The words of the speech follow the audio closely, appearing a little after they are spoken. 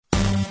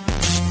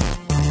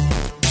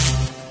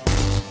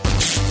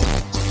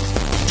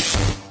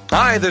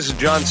Hi, this is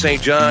John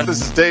St. John.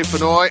 This is Dave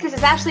Fennoy. This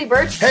is Ashley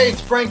Birch. Hey,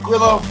 it's Frank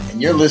Grillo, and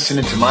you're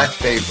listening to my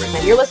favorite.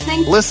 And you're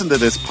listening? Listen to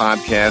this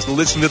podcast.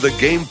 Listen to the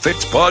Game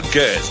Fix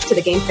Podcast. To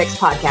the Game Fix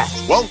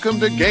Podcast. Welcome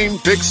to Game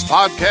Fix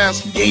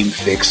Podcast. Game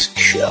Fix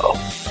Show.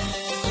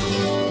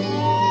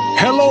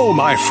 Hello,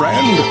 my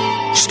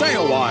friend. Stay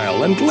a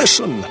while and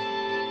listen.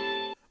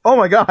 Oh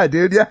my god,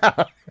 dude,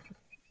 yeah.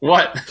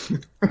 What?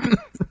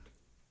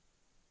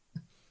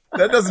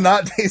 That does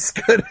not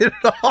taste good at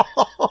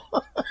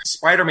all.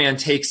 Spider-Man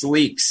takes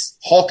leaks.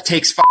 Hulk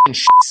takes fucking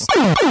shits.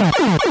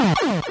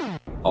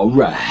 All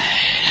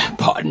right,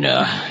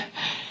 partner.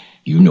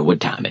 You know what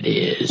time it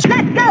is.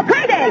 Let's go,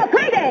 Payday!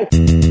 Payday!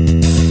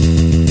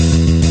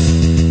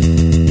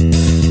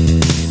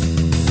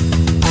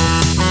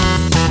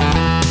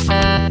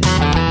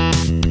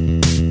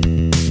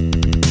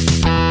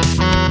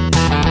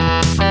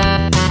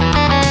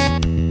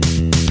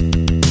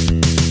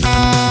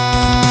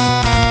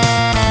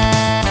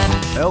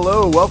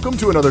 Hello, welcome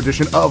to another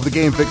edition of the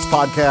Game Fix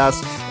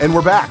Podcast, and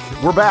we're back.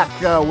 We're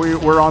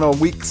on a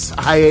week's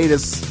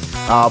hiatus,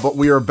 but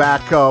we are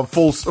back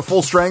full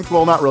strength.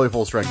 Well, not really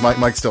full strength.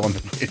 Mike's still on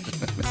vacation,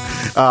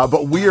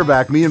 but we are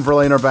back. Me and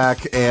Verlaine are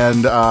back,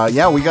 and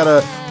yeah, we got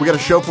a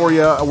show for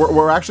you.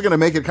 We're actually going to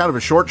make it kind of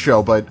a short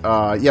show, but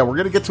yeah, we're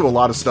going to get to a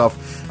lot of stuff,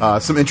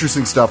 some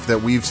interesting stuff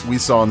that we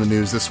saw in the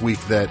news this week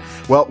that,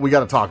 well, we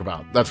got to talk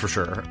about. That's for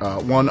sure,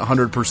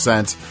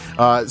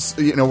 100%.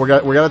 You know, we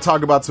got to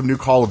talk about some new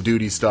Call of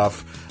Duty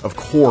stuff, of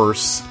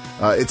course.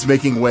 It's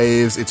making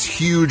waves. It's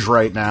huge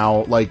right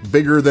now, like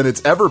bigger than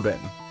it's ever been.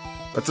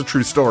 That's a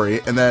true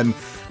story. And then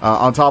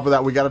on top of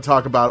that, we got to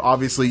talk about,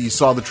 obviously, you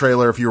saw the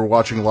trailer if you were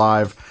watching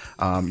live.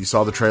 You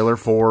saw the trailer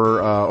for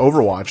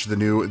Overwatch, the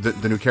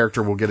new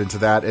character. We'll get into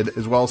that,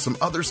 as well as some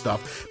other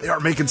stuff. They are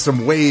making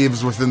some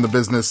waves within the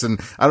business, and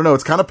I don't know,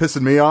 it's kind of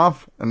pissing me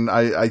off. And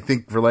I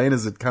think, Verlaine,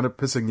 is it kind of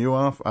pissing you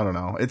off? I don't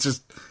know. It's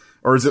just,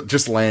 or is it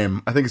just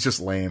lame? I think it's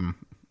just lame.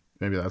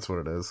 Maybe that's what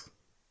it is.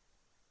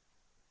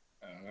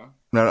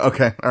 No,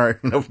 okay, all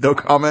right, no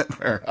comment.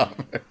 Fair enough.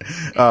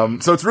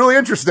 So it's really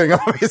interesting.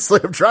 Obviously,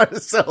 I'm trying to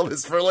sell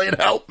this. Verlaine,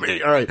 help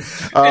me. All right,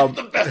 it's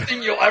the best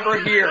thing you'll ever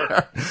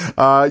hear.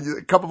 A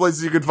couple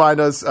places you can find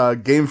us: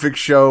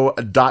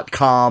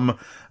 GameFixShow.com,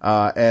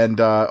 and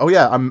oh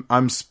yeah,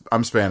 I'm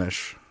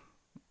Spanish.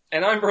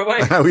 And I'm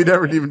Verlaine. We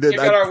never even did that.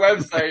 Check out our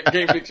website,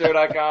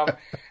 GameFixShow.com,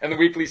 and the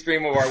weekly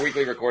stream of our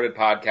weekly recorded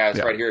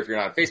podcast right here if you're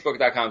not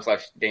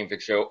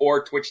Facebook.com/GameFixShow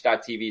or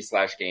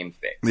Twitch.tv/GameFix.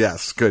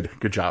 Yes, good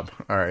job.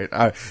 All right,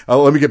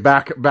 let me get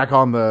back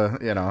on the.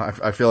 You know,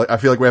 I feel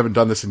like we haven't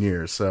done this in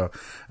years. So,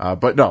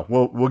 but no,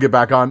 we'll get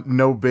back on.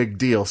 No big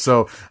deal.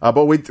 So,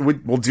 but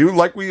we'll do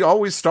like we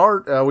always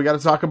start. We got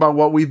to talk about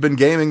what we've been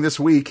gaming this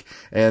week.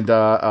 And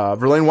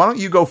Verlaine, why don't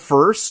you go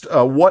first?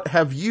 What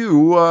have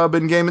you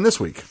been gaming this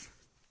week?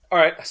 All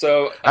right,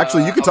 so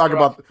actually, you can talk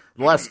about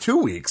the last 2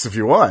 weeks if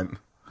you want.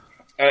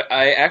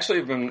 I actually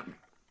have been.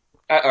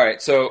 All right,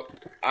 so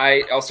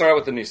I'll start out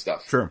with the new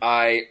stuff. Sure.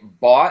 I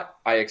bought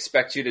I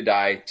Expect You to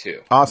Die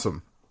 2.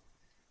 Awesome.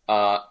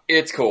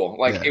 It's cool.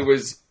 Like It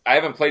was. I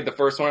haven't played the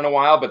first one in a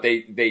while, but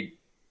they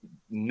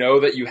know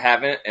that you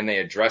haven't, and they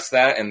address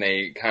that, and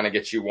they kind of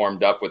get you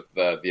warmed up with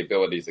the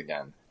abilities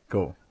again.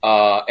 Cool.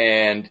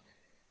 And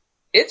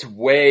it's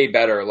way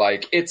better.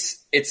 Like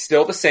it's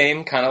still the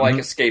same kind of like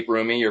escape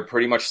roomy. You're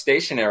pretty much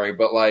stationary,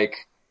 but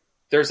like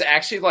there's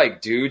actually like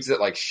dudes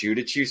that like shoot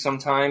at you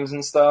sometimes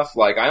and stuff.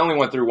 Like I only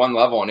went through one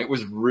level and it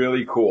was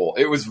really cool.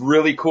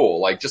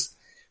 Like just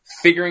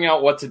figuring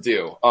out what to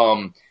do.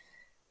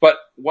 But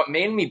what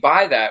made me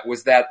buy that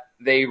was that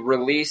they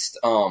released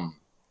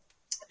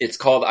it's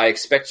called I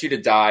Expect You to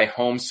Die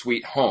Home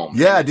Sweet Home.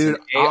 Yeah, dude.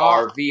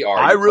 AR/VR.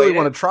 I really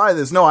want to try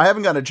this. No, I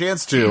haven't gotten a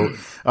chance to.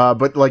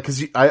 But like,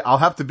 cause I'll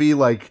have to be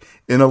like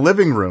in a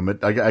living room.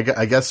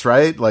 I guess,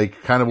 right?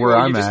 Like kind of where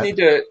I'm at. You just need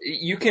to,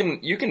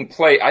 you can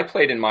play. I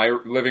played in my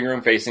living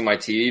room facing my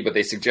TV, but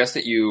they suggest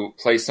that you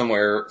play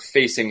somewhere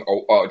facing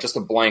just a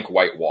blank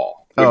white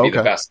wall. Would be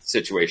the best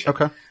situation.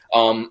 Okay.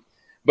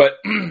 But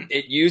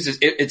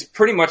it's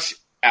pretty much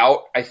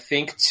out, I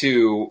think,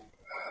 to,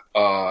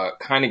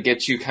 kind of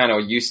get you kind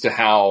of used to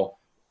how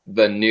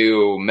the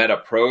new Meta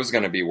Pro is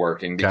going to be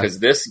working, because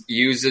this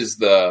uses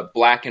the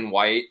black and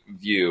white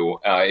view.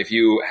 If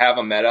you have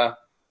a Meta,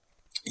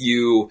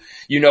 you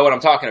know what I'm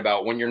talking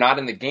about. When you're not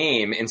in the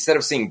game, instead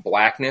of seeing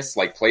blackness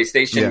like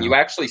PlayStation, you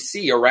actually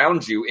see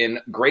around you in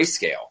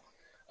grayscale.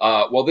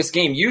 Well, this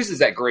game uses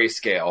that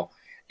grayscale.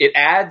 It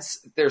adds,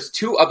 there's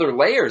 2 other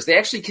layers. They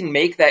actually can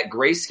make that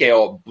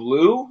grayscale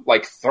blue,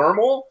 like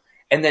thermal,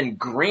 and then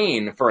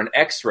green for an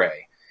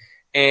X-ray.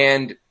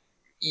 And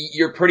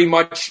you're pretty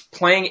much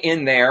playing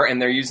in there, and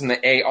they're using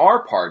the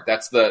AR part.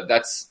 That's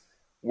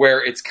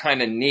where it's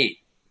kind of neat.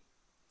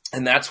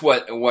 And that's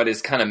what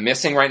is kind of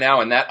missing right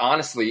now. And that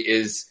honestly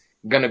is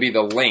going to be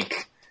the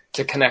link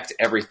to connect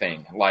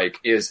everything, like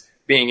is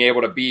being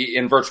able to be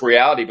in virtual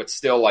reality, but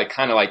still like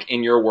kind of like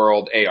in your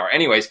world AR.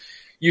 Anyways,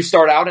 you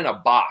start out in a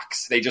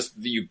box.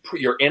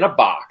 You're in a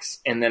box,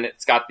 and then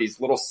it's got these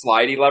little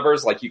slidey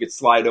levers, like you could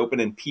slide open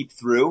and peep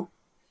through.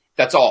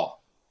 That's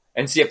all.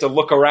 And so you have to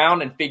look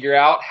around and figure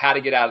out how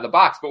to get out of the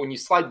box. But when you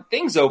slide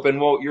things open,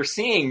 well, you're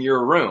seeing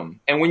your room.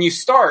 And when you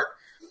start,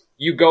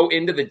 you go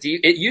into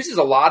it uses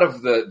a lot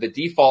of the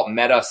default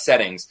meta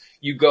settings.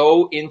 You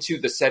go into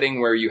the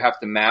setting where you have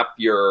to map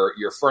your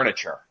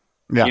furniture.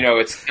 Yeah.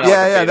 It's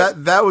kind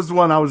of that was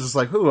one I was just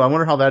like, ooh, I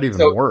wonder how that even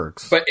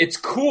works. But it's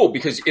cool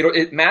because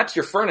it maps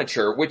your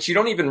furniture, which you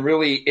don't even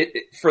really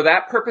for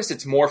that purpose.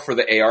 It's more for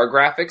the AR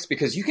graphics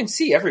because you can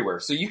see everywhere.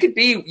 So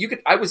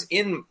I was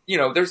in,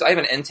 I have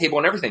an end table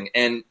and everything,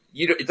 and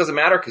it doesn't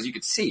matter because you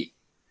could see.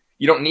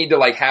 You don't need to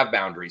like have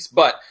boundaries,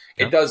 but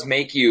it does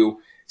make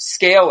you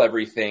scale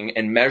everything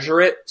and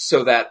measure it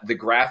so that the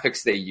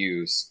graphics they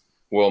use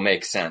will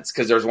make sense.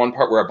 Because there's one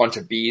part where a bunch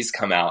of bees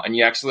come out, and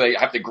you actually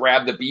have to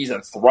grab the bees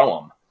and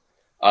throw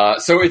them.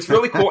 So it's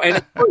really cool, and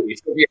it's free.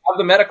 So if you have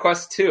the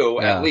MetaQuest 2,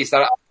 at least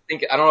I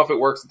don't know if it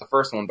works with the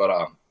first one, but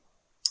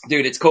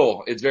dude, it's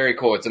cool. It's very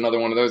cool. It's another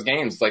one of those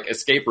games like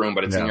Escape Room,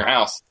 but it's in your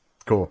house.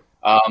 Cool.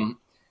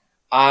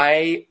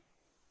 I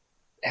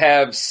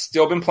have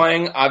still been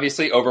playing,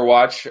 obviously,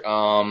 Overwatch.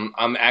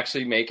 I'm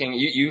actually making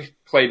you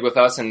played with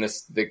us, and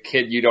the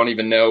kid you don't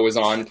even know was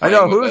on. I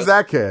know who's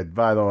that kid,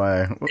 by the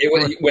way. It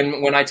was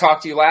when I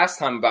talked to you last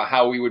time about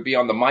how we would be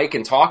on the mic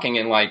and talking,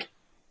 and like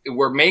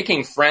we're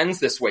making friends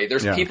this way.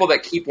 There's people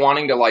that keep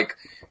wanting to like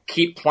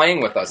keep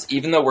playing with us,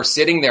 even though we're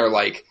sitting there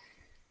like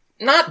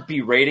not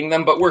berating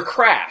them, but we're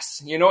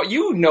crass. You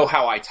know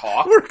how I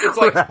talk. We're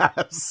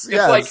crass.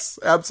 Yes,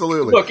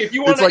 absolutely. Look, if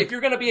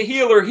you're going to be a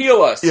healer,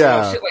 heal us. Shit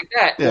like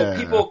that. Yeah. Well,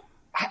 people,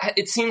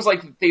 it seems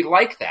like they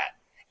like that.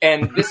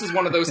 And this is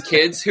one of those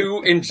kids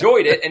who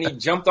enjoyed it, and he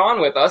jumped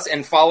on with us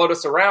and followed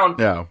us around.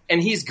 Yeah.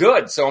 And he's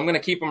good, so I'm going to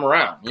keep him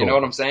around. You know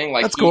what I'm saying?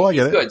 Like, that's cool. I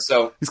get it. Good.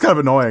 So he's kind of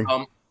annoying.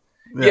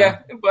 Yeah,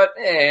 but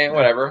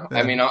whatever. Yeah.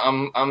 I mean,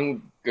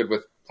 I'm good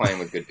with playing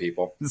with good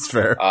people. That's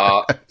fair.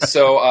 I've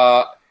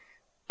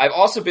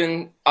also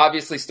been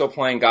obviously still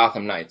playing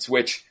Gotham Knights,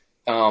 which,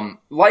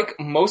 like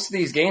most of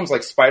these games,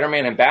 like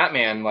Spider-Man and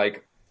Batman,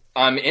 like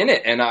I'm in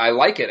it and I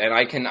like it,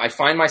 and I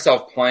find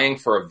myself playing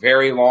for a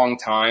very long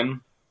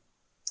time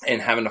and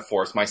having to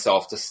force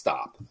myself to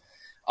stop.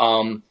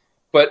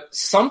 But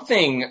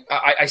something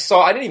I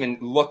saw, I didn't even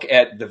look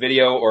at the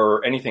video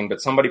or anything, but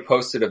somebody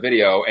posted a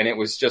video, and it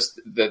was just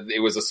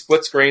it was a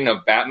split screen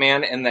of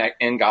Batman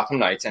and Gotham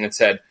Knights, and it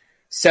said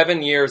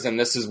 7 years and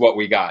this is what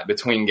we got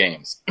between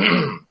games.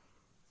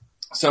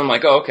 So I'm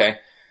like, oh, okay.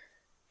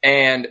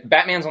 And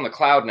Batman's on the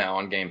cloud now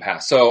on Game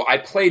Pass. So I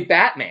played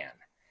Batman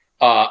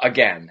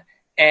again.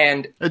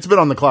 And it's been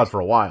on the cloud for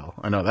a while.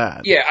 I know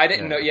that. Yeah, I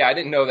didn't know. Yeah, I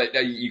didn't know that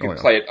you could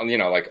play it.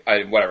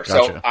 Whatever. Gotcha.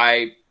 So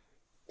I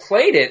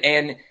played it,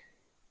 and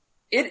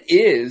it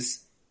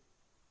is.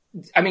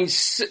 I mean,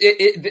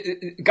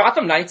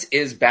 Gotham Knights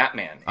is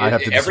Batman. I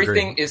have to disagree.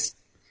 Everything is.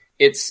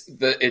 It's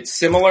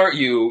similar.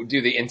 You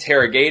do the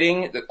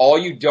interrogating. All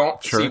you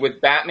don't see with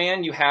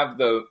Batman, you have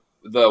the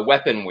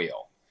weapon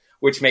wheel,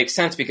 which makes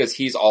sense because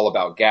he's all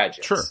about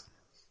gadgets. Sure.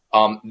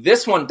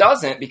 This one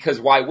doesn't, because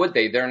why would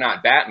they? They're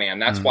not Batman.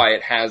 That's why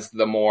it has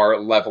the more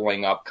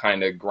leveling up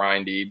kind of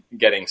grindy,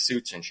 getting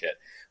suits and shit.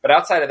 But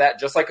outside of that,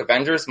 just like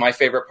Avengers, my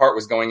favorite part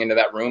was going into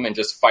that room and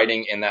just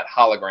fighting in that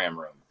hologram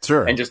room.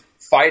 Sure. And just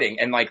fighting.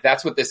 And like,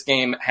 that's what this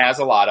game has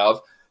a lot of.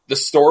 The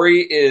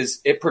story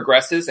it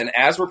progresses, and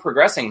as we're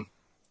progressing,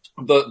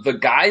 the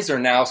guys are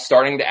now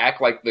starting to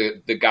act like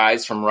the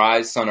guys from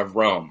Rise, Son of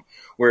Rome,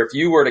 where if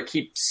you were to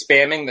keep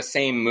spamming the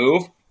same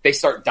move, they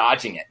start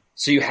dodging it.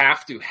 So you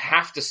have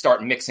to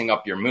start mixing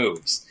up your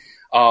moves.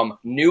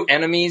 New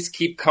enemies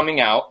keep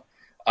coming out.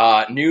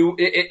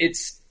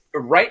 It's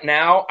right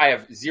now I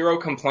have zero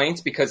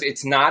complaints, because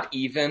it's not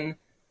even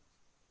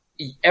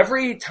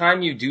every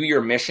time you do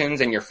your missions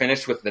and you're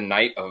finished with the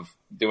night of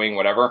doing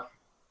whatever,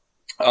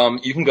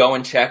 you can go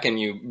and check and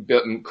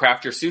you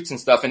craft your suits and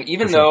stuff. And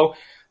even though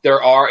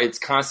it's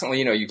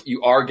constantly,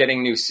 you are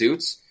getting new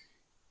suits,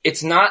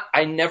 it's not,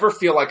 I never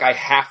feel like I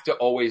have to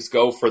always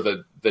go for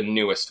the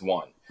newest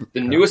one.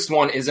 The newest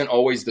one isn't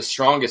always the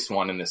strongest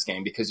one in this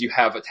game, because you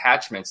have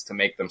attachments to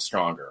make them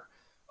stronger.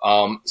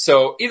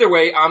 So either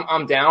way,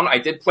 I'm down. I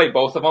did play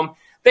both of them.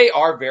 They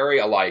are very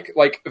alike,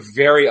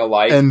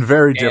 and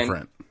very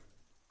different.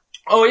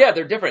 Oh yeah,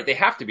 they're different. They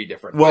have to be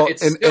different. Well, but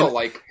it's still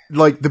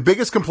like the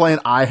biggest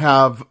complaint I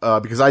have,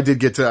 because I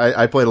did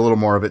I played a little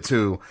more of it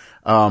too,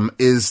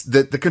 is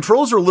that the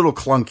controls are a little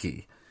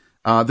clunky.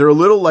 They're a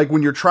little like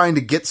when you're trying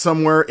to get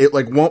somewhere, it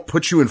like won't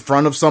put you in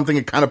front of something.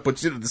 It kind of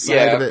puts you to the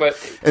side of it.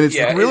 And it's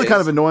really kind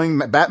of annoying.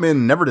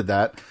 Batman never did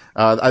that.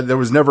 There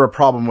was never a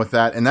problem with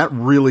that. And that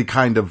really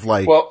kind of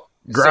like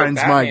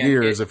grinds my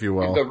gears, if you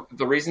will.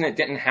 The reason it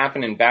didn't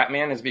happen in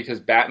Batman is because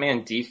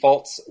Batman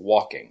defaults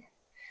walking.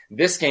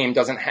 This game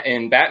doesn't.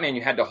 In Batman,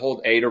 you had to hold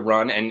A to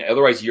run, and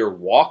otherwise you're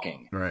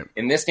walking. Right.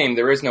 In this game,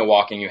 there is no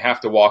walking. You have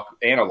to walk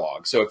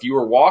analog. So if you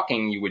were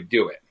walking, you would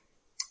do it.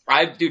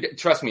 Dude,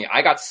 trust me,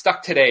 I got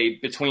stuck today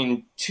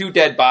between 2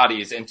 dead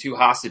bodies and 2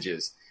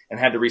 hostages and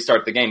had to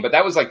restart the game. But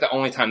that was like the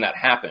only time that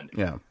happened.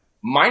 Yeah.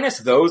 Minus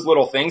those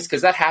little things,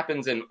 because that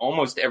happens in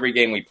almost every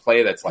game we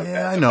play that's like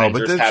that. I know,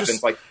 Avengers but happens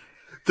just, like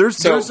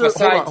There's a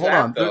hold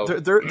on. though,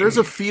 There's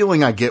a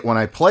feeling I get when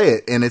I play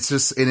it, and it's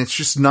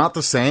just not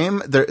the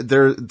same.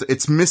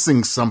 It's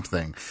missing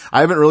something.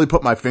 I haven't really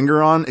put my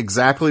finger on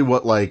exactly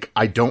what like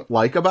I don't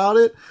like about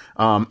it.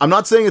 I'm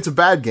not saying it's a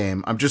bad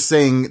game. I'm just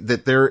saying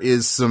that there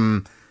is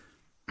some,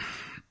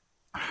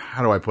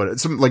 how do I put it?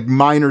 Some like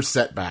minor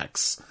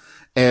setbacks,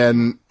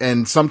 and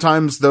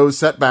sometimes those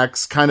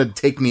setbacks kind of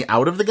take me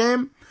out of the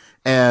game.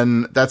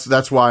 And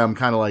that's why I'm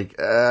kind of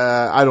like,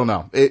 I don't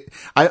know.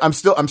 I'm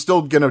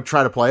still gonna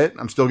try to play it.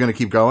 I'm still gonna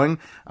keep going.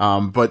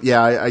 But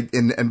yeah,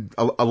 and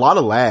a lot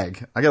of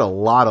lag. I get a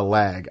lot of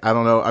lag. I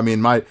don't know. I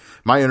mean, my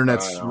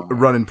internet's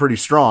running pretty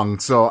strong.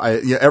 So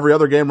every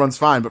other game runs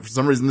fine, but for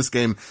some reason this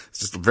game is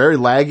just very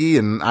laggy,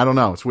 and I don't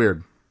know. It's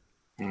weird.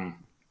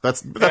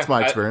 That's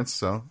my experience.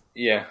 So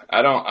yeah,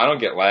 I don't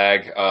get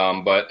lag.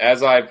 But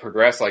as I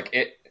progress, like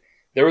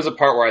there was a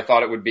part where I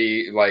thought it would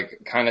be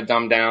like kind of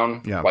dumbed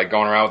down, like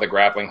going around with a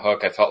grappling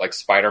hook. I felt like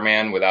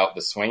Spider-Man without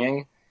the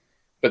swinging.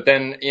 But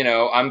then,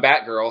 I'm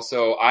Batgirl,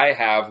 so I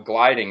have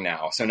gliding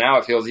now. So now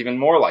it feels even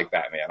more like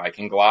Batman. I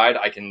can glide,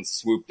 I can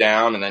swoop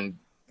down, and then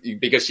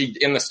because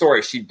in the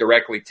story, she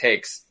directly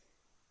takes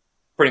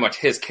pretty much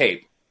his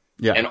cape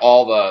and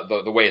all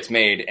the way it's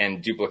made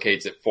and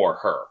duplicates it for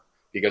her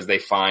because they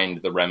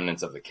find the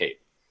remnants of the cape.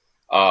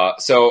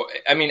 So,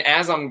 I mean,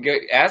 as I'm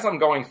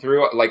going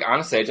through, like,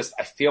 honestly,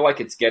 I feel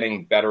like it's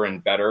getting better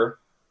and better.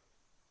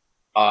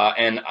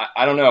 And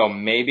I don't know,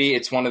 maybe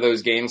it's one of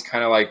those games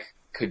kind of like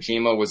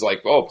Kojima was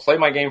like, oh, play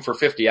my game for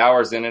 50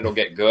 hours, then it'll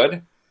get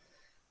good.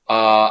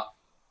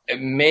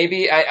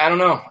 Maybe, I don't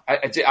know.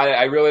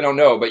 I really don't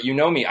know, but you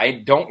know me, I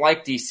don't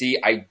like DC.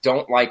 I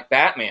don't like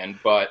Batman,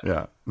 but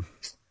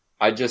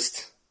I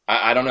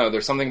don't know.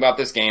 There's something about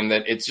this game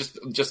that it's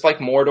just like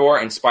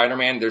Mordor and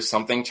Spider-Man. There's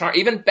something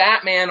even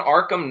Batman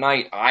Arkham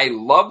Knight. I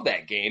love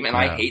that game, and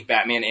I hate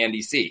Batman and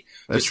DC.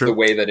 That's true. The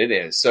way that it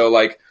is. So,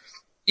 like,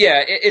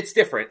 yeah, it's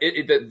different.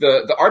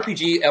 The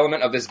RPG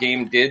element of this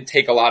game did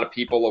take a lot of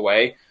people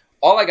away.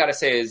 All I gotta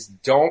say is,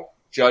 don't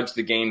judge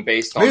the game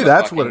based on. Maybe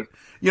that's what.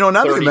 Now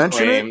that you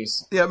mention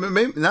frames. It,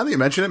 maybe now that you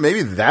mention it,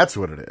 maybe that's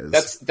what it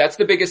is. That's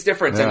the biggest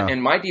difference. Yeah.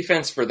 And my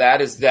defense for that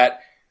is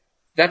that.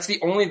 That's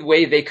the only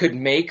way they could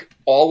make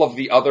all of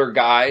the other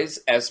guys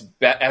as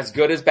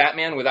good as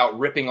Batman without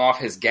ripping off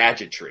his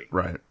gadgetry.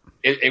 Right.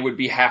 It would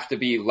have to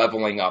be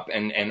leveling up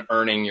and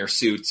earning your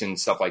suits and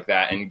stuff like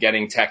that and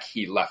getting tech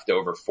heat left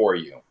over for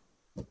you.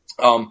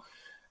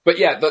 But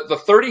yeah, the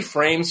 30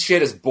 frames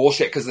shit is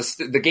bullshit because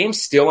the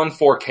game's still in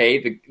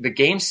 4K. The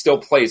game still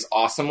plays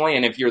awesomely,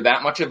 and if you're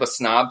that much of a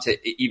snob to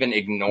even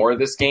ignore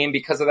this game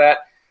because of that,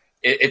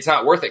 it's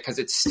not worth it because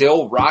it's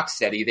still rock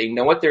steady. They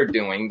know what they're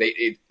doing.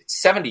 It's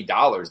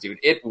 $70, dude.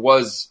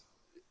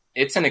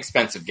 It's an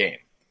expensive game.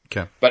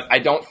 Okay. But I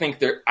don't think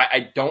they're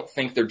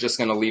just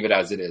going to leave it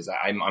as it is.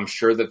 I'm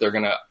sure that they're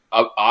going to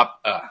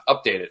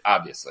update it,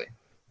 obviously.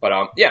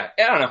 But yeah,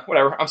 I don't know.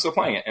 Whatever. I'm still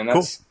playing it, and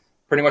that's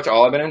pretty much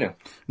all I've been into.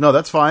 No,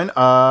 that's fine.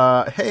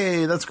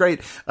 Hey, that's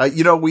great.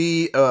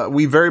 We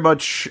very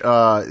much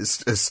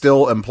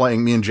still am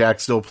playing. Me and Jack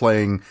still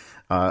playing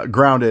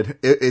Grounded.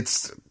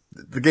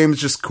 The game is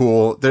just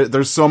cool.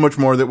 There's so much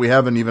more that we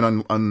haven't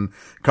even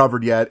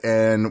uncovered yet,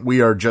 and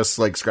we are just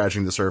like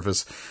scratching the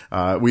surface.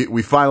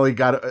 We finally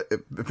got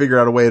figure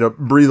out a way to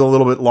breathe a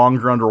little bit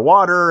longer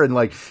underwater, and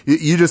like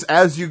you just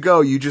as you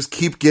go, you just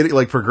keep getting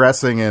like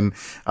progressing, and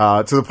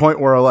to the point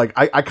where like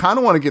I kind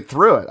of want to get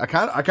through it. I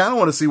kind of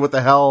want to see what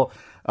the hell.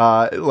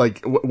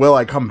 Will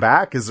I come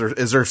back? Is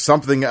there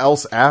something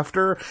else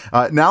after?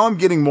 Now I'm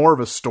getting more of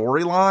a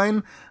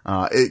storyline.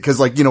 Cause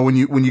like, when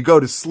you go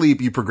to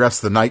sleep, you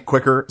progress the night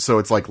quicker. So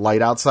it's like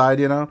light outside,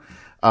 and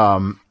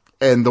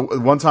the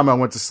one time I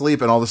went to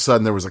sleep and all of a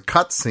sudden there was a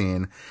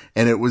cutscene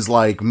and it was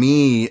like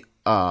me,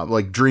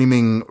 like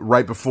dreaming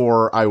right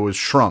before I was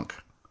shrunk.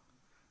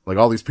 Like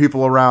all these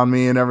people around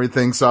me and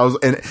everything. So I was,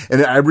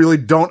 and I really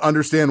don't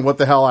understand what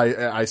the hell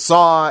I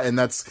saw. And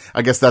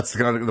I guess that's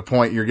kind of the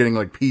point. You're getting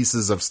like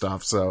pieces of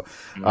stuff. So,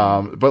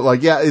 but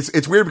like, yeah,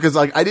 it's weird because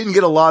like I didn't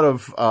get a lot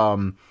of,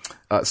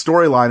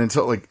 storyline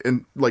until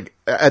like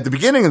at the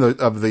beginning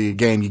of the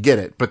game, you get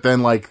it. But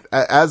then like,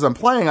 as I'm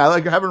playing,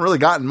 I haven't really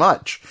gotten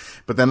much.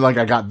 But then like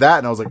I got that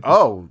and I was like,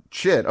 oh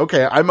shit.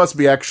 Okay. I must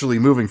be actually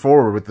moving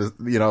forward with this,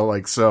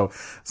 so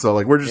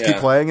like we're just keep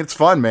playing. It's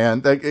fun, man.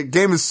 That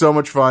game is so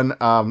much fun.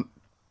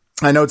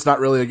 I know it's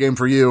not really a game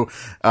for you.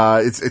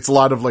 It's a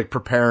lot of like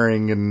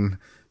preparing and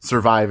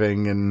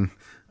surviving and,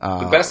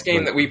 the best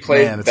game that we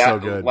played so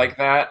good. Like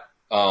that.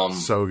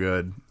 So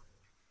good.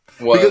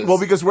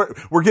 Because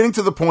we're getting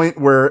to the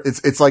point where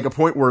it's like a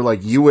point where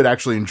like you would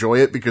actually enjoy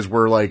it because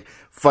we're like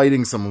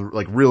fighting some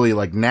like really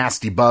like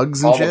nasty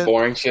bugs and all shit. The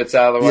boring shit's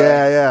out of the way.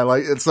 Yeah.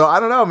 Like so, I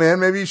don't know, man.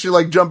 Maybe you should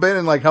like jump in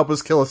and like help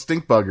us kill a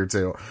stink bug or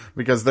two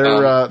because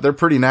they're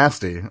pretty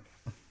nasty.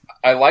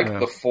 I liked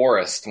The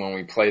Forest when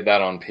we played that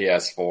on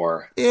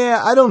PS4.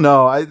 Yeah, I don't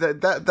know.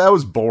 That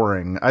was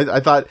boring. I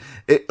thought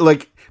it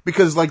like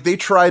because like they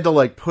tried to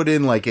like put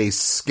in like a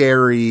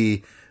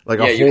scary. Like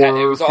a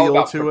horror it was all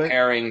about to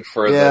preparing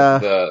for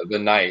the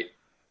night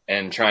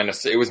and trying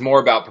to. It was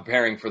more about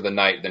preparing for the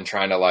night than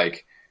trying to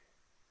like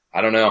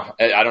I don't know.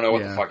 I don't know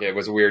what Yeah. the fuck. It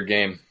was a weird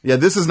game. Yeah,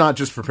 this is not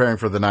just preparing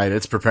for the night;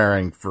 it's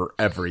preparing for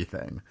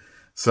everything.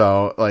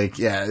 So, like,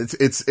 yeah,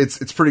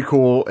 it's pretty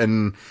cool,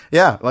 and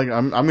yeah, like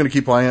I'm gonna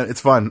keep playing it.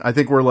 It's fun. I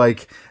think we're I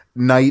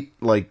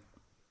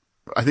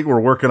think we're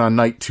working on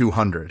night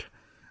 200.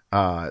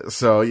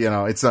 So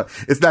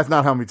that's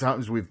not how many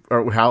times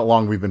or how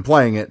long we've been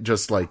playing it.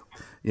 Just like,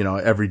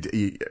 every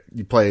day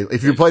you play.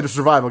 If you played a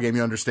survival game,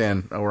 you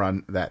understand we're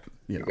on that.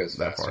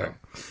 That far.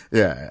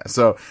 Yeah.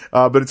 So,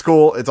 but it's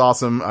cool. It's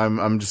awesome.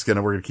 we're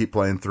gonna keep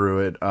playing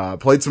through it.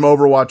 Played some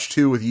Overwatch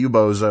 2 with you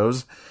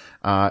bozos.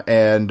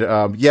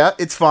 Yeah,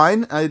 it's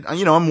fine.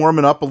 I'm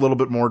warming up a little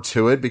bit more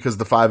to it because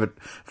the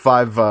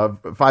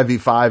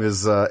 5v5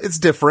 is, it's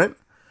different.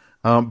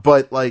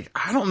 But like,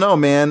 I don't know,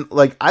 man.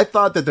 Like, I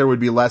thought that there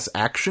would be less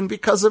action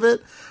because of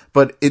it,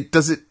 but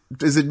is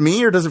it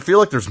me or does it feel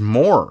like there's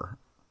more?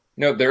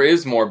 No, there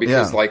is more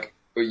because Yeah. like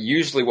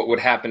usually what would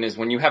happen is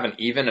when you have an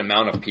even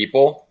amount of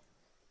people,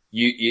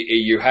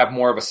 you have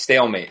more of a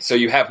stalemate. So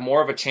you have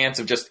more of a chance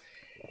of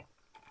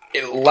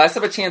less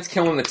of a chance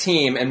killing the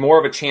team and more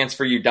of a chance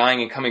for you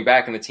dying and coming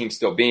back and the team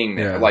still being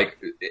there. Yeah.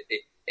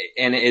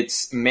 And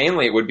it's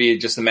mainly, it would be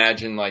just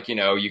imagine like,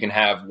 you can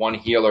have one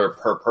healer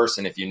per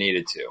person if you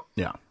needed to.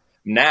 Yeah.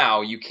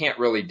 Now you can't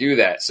really do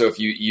that. So if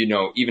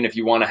even if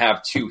you want to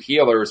have 2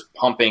 healers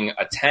pumping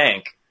a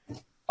tank,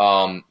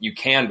 you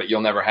can, but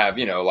you'll never have,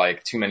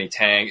 like too many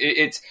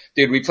tanks.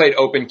 Dude, we played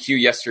open queue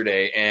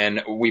yesterday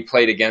and we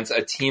played against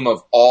a team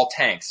of all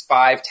tanks,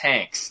 5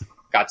 tanks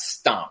got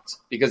stomped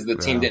because the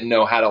team didn't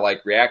know how to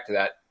like react to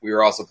that. We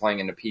were also playing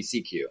in the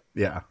PC queue.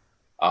 Yeah.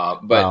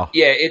 Yeah,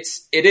 it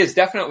is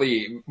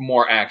definitely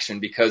more action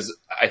because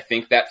I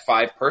think that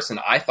 5 person,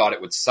 I thought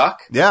it would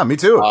suck. Yeah, me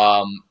too.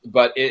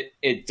 But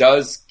it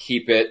does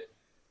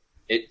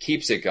it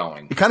keeps it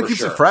going. It kind of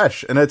keeps it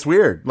fresh, and it's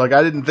weird. Like,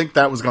 I didn't think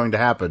that was going to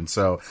happen.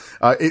 So,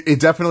 it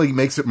definitely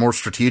makes it more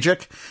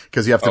strategic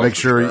because you have to make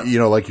sure,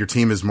 like your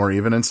team is more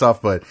even and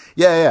stuff. But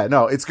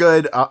no, it's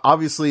good.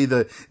 Obviously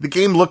the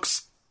game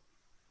looks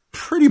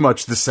pretty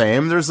much the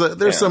same. There's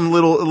some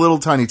little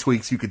tiny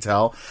tweaks you could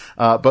tell.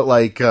 But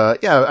like,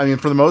 I mean,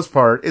 for the most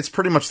part, it's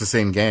pretty much the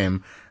same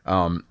game.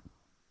 I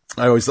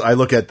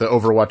look at the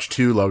Overwatch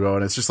 2 logo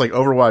and it's just like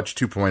Overwatch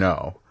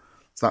 2.0.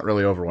 It's not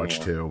really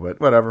Overwatch 2, but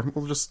whatever.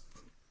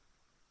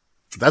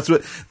 That's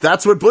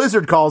what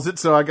Blizzard calls it.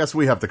 So I guess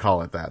we have to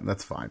call it that.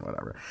 That's fine.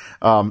 Whatever.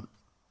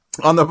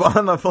 On the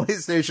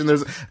PlayStation,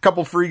 there's a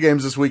couple free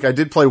games this week. I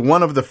did play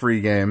one of the free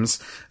games,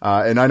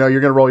 and I know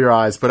you're going to roll your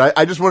eyes, but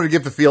I just wanted to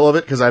get the feel of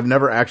it because I've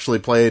never actually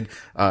played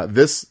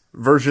this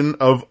version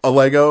of a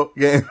Lego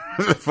game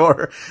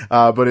before.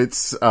 But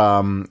it's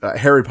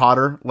Harry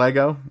Potter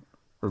Lego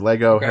or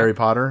Lego Harry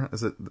Potter.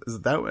 Is it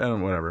that?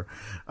 Whatever.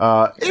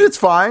 It's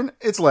fine.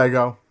 It's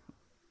Lego.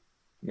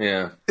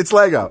 Yeah, it's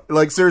Lego.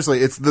 Like, seriously,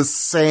 it's the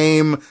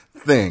same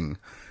thing,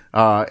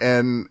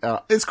 and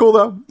it's cool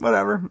though.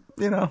 Whatever,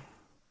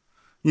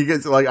 You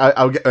get like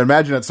I'll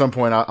imagine at some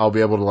point I'll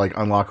be able to like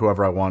unlock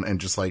whoever I want and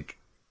just like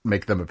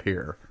make them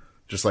appear,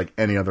 just like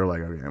any other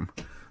Lego game.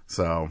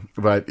 So,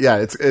 but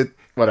yeah,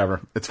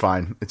 whatever. It's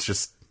fine. It's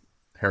just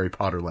Harry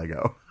Potter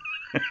Lego.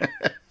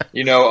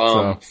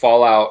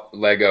 Fallout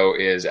Lego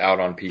is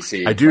out on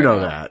PC. I do know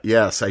that.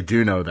 Yes, I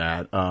do know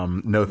that.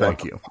 No,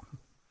 thank you.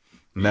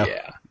 No,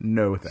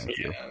 no, thank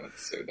you.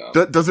 That's so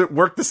dumb. Does it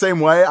work the same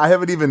way? I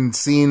haven't even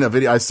seen a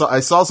video. I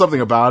saw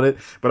something about it,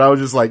 but I was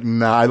just like,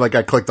 nah.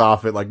 I clicked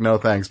off it, like, no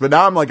thanks. But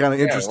now I'm like kind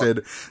of interested.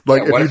 If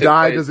you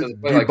die, does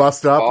it do you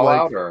bust up?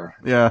 Fallout, like, or,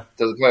 yeah.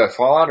 Does it play like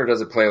Fallout or does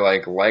it play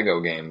like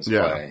Lego games?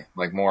 Yeah. Play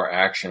like more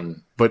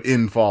action, but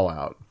in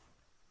Fallout,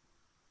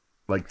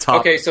 like top.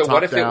 Okay, so top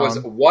what if down.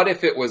 What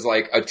if it was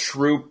like a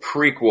true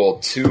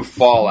prequel to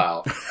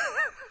Fallout?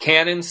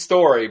 Canon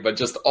story, but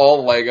just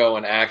all Lego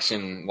and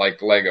action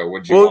like Lego.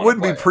 Would you? Well, it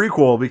wouldn't be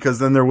prequel because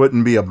then there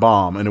wouldn't be a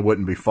bomb and it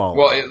wouldn't be Fallout.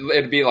 Well,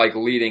 it'd be like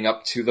leading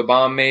up to the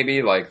bomb,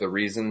 maybe like the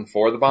reason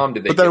for the bomb.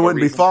 Did they? But then it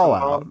wouldn't be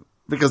Fallout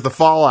because the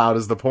Fallout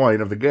is the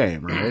point of the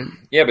game, right?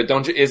 Yeah, but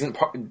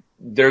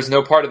there's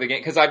no part of the game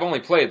because I've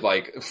only played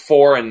like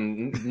 4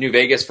 and New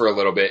Vegas for a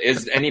little bit.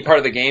 Is any part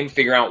of the game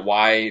figure out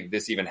why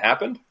this even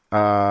happened?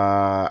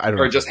 I don't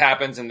know. Or it just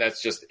happens and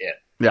that's just it.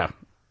 Yeah.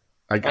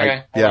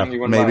 Okay. Yeah,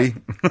 maybe.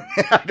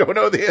 I don't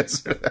know the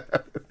answer.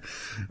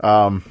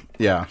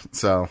 Yeah.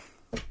 So,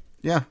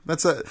 yeah,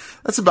 that's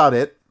about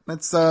it.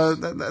 That's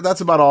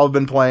about all I've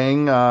been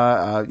playing.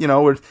 I'm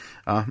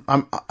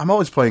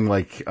always playing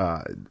like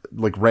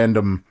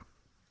random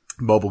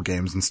mobile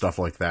games and stuff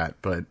like that,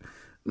 but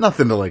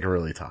nothing to like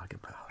really talk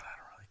about. I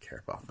don't really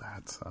care about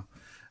that. So.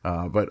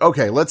 But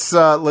okay, let's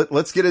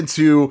get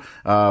into,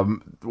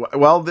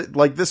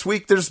 like this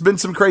week, there's been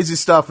some crazy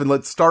stuff, and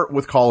let's start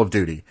with Call of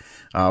Duty.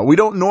 We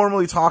don't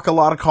normally talk a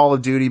lot of Call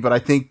of Duty, but I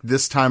think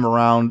this time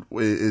around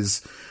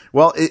it's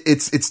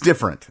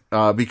different,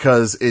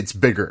 because it's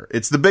bigger.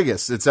 It's the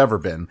biggest it's ever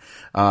been.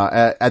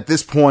 At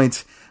this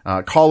point,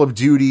 Call of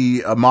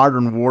Duty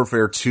Modern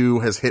Warfare 2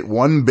 has hit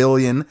 $1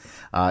 billion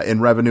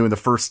in revenue in the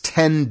first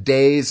 10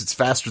 days. It's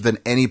faster than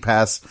any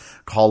past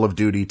Call of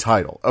Duty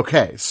title.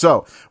 Okay,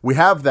 so we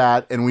have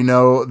that, and we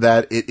know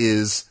that it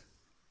is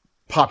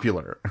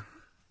popular,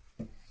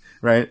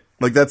 right?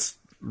 Like, that's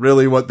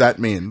really what that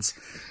means.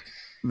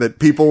 That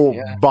people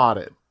bought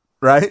it,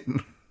 right?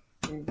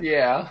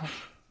 Yeah.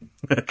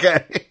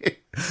 Okay.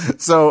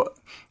 So,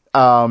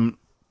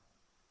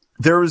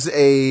 there was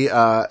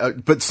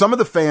but some of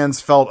the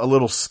fans felt a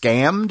little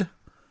scammed,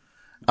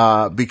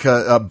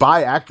 because,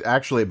 by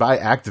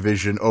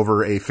Activision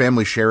over a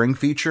family sharing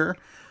feature.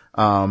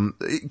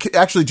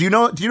 Actually, do you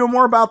know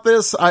more about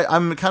this?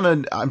 I'm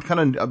kind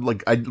of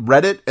like, I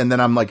read it and then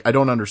I'm like, I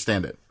don't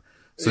understand it.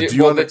 So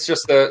it's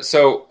just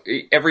so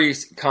every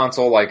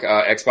console, like,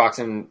 Xbox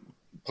and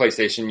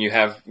PlayStation, you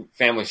have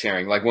family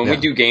sharing. Like, when we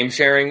do game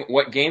sharing,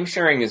 what game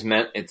sharing is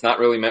meant, it's not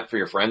really meant for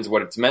your friends.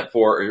 What it's meant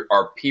for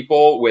are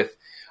people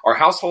are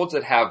households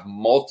that have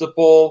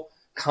multiple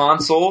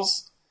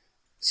consoles,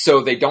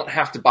 so they don't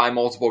have to buy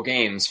multiple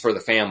games for the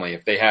family.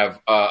 If they have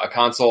a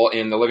console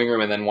in the living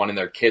room and then one in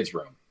their kids'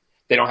 room,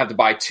 they don't have to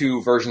buy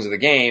two versions of the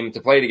game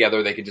to play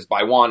together. They can just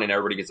buy one and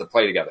everybody gets to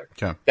play together.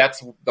 Okay.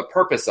 That's the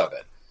purpose of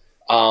it.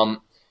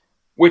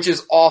 Which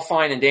is all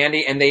fine and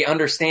dandy, and they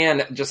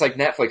understand, just like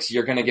Netflix,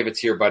 you're going to give it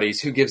to your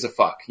buddies. Who gives a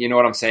fuck? You know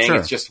what I'm saying? Sure.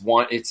 It's just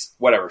it's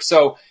whatever.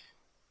 So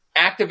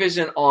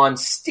Activision on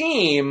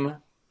Steam,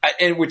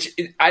 and which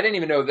I didn't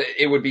even know that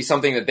it would be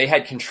something that they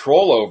had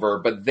control over,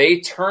 but they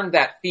turned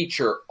that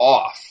feature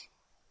off,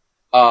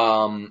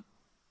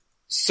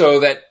 so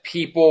that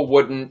people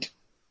wouldn't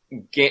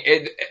get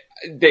it.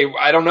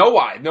 I don't know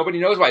why. Nobody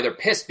knows why. They're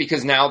pissed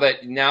because now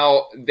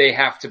they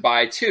have to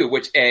buy two,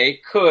 which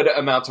could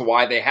amount to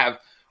why they have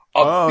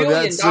 $1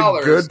 billion. That's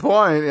a good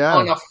point. Yeah,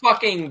 on a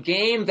fucking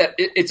game that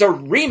it's a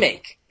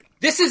remake.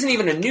 This isn't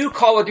even a new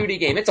Call of Duty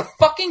game. It's a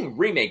fucking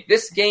remake.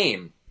 This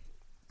game,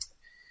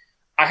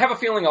 I have a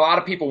feeling a lot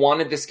of people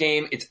wanted this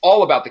game. It's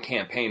all about the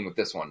campaign with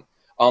this one.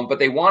 But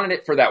they wanted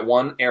it for that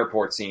one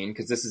airport scene,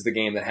 because this is the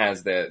game that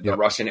has the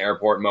Russian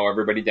airport mow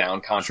everybody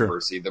down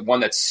controversy. Sure. The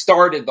one that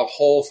started the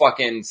whole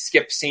fucking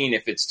skip scene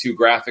if it's too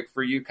graphic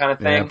for you kind of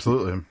thing. Yeah,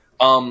 absolutely.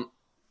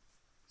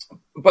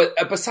 But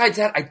besides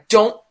that, I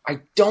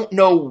don't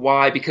know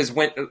why, because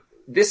when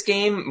this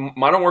game,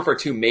 Modern Warfare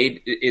 2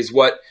 is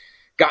what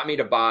got me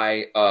to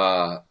buy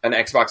an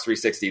Xbox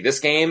 360. This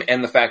game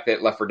and the fact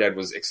that Left 4 Dead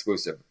was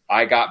exclusive.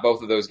 I got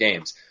both of those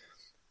games.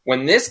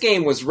 When this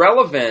game was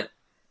relevant,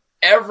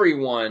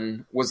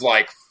 everyone was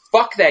like,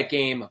 fuck that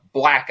game,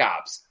 Black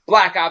Ops.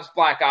 Black Ops,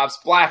 Black Ops,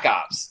 Black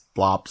Ops.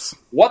 Blops.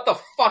 What the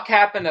fuck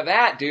happened to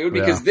that, dude?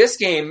 Because this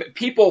game,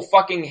 people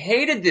fucking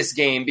hated this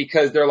game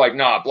because they're like,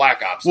 nah,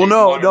 Black Ops. Well,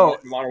 no.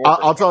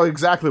 I'll tell you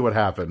exactly what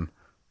happened.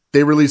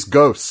 They released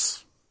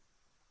Ghosts.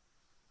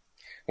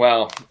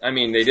 Well, I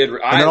mean, they did.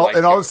 And all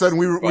of a sudden,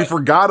 we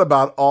forgot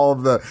about all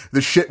of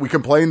the shit we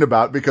complained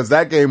about because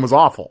that game was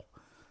awful.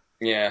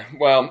 Yeah,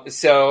 well,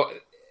 so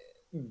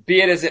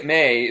be it as it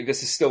may,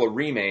 this is still a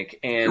remake,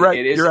 and right,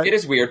 it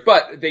is weird.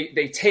 But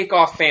they take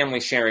off family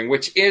sharing,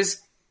 which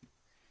is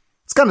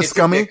it's kind of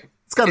scummy.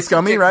 It's kind of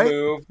scummy, right?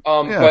 Move.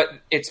 But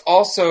it's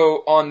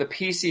also on the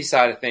PC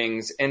side of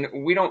things, and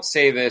we don't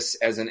say this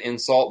as an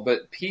insult,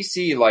 but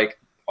PC, like,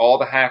 all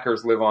the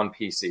hackers live on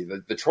PC.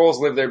 The trolls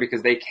live there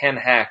because they can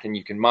hack, and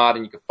you can mod,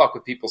 and you can fuck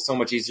with people so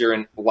much easier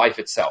in life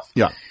itself.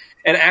 Yeah.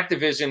 And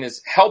Activision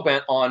is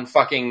hellbent on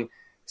fucking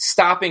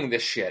stopping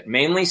this shit,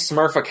 mainly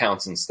Smurf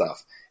accounts and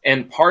stuff.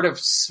 And part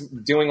of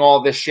doing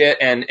all this shit,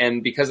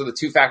 and because of the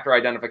two-factor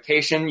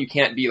identification, you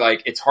can't be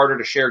like, it's harder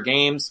to share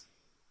games.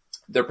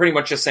 They're pretty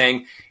much just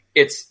saying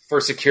it's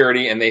for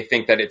security, and they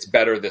think that it's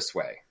better this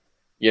way.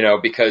 You know,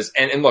 because,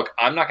 and look,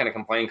 I'm not going to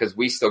complain because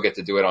we still get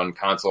to do it on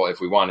console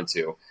if we wanted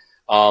to.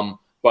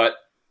 But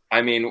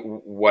I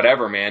mean,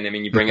 whatever, man. I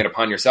mean, you bring it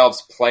upon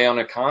yourselves, play on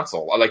a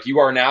console. Like,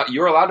 you're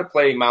allowed to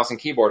play mouse and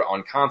keyboard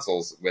on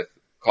consoles with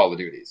Call of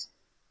Duties.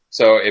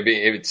 So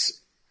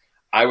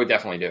I would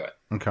definitely do it.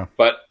 Okay.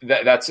 But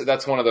that's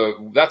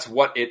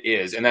what it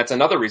is. And that's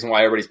another reason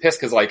why everybody's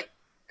pissed. Cause like,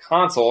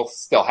 console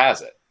still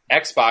has it.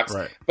 Xbox.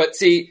 Right. But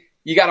see,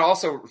 you got to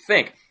also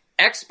think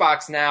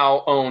Xbox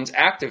now owns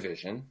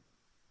Activision,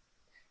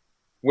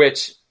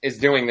 which is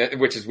doing that,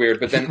 which is weird.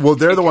 But then, well,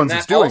 they're the ones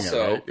that's doing it,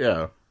 right?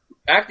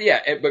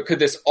 Yeah. But could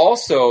this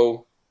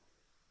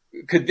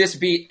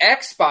be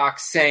Xbox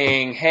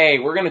saying, "Hey,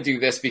 we're going to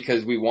do this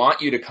because we want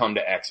you to come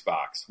to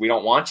Xbox. We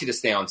don't want you to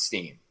stay on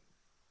Steam."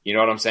 You know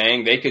what I'm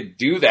saying? They could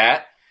do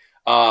that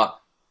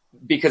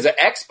because of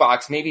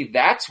Xbox. Maybe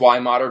that's why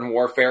Modern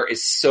Warfare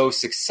is so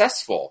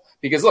successful.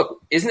 Because look,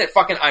 isn't it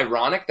fucking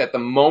ironic that the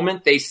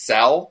moment they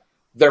sell,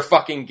 their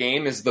fucking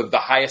game is the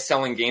highest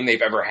selling game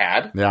they've ever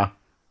had? Yeah.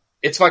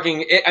 It's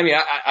fucking,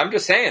 I'm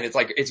just saying, it's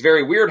like, it's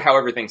very weird how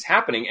everything's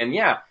happening. And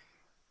yeah,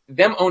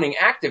 them owning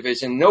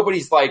Activision,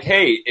 nobody's like,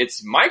 hey,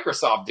 it's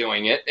Microsoft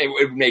doing it. It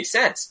would make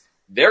sense.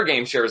 Their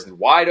game share is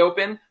wide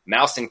open,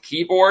 mouse and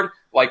keyboard,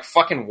 like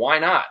fucking why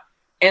not?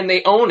 And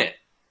they own it.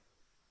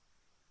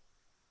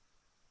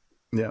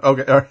 Yeah.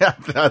 Okay. All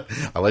right.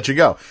 I'll let you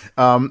go.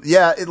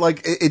 Yeah.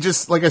 It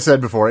just, like I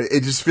said before,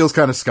 it just feels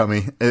kind of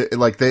scummy.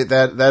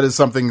 That is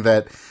something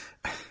that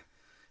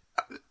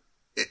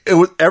it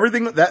was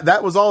everything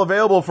that was all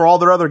available for all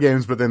their other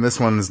games, but then this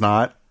one is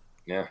not.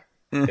 Yeah,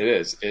 it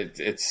is.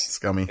 It's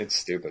scummy. It's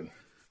stupid.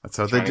 That's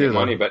how they do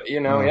money, but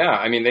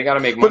I mean, they got to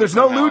make money. But there's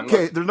no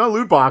there's no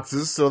loot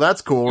boxes, so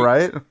that's cool,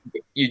 right?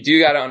 You do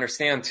got to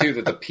understand too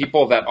that the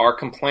people that are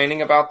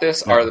complaining about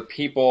this are the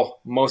people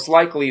most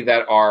likely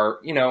that are,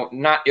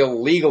 not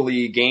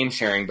illegally game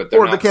sharing, but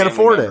they're not they can't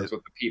afford it with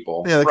the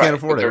people. Yeah, they can't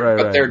afford it, right?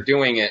 But they're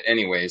doing it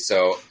anyway.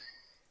 So,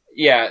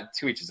 yeah,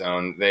 to each his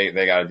own. They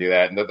got to do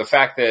that. And the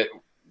fact that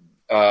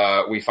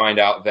we find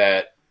out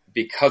that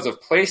because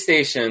of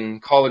PlayStation,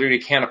 Call of Duty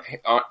can't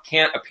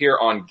appear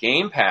on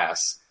Game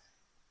Pass.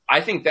 I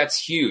think that's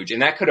huge,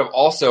 and that could have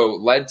also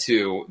led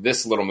to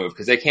this little move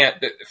because they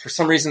can't. For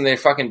some reason, they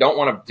fucking don't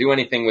want to do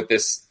anything with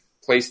this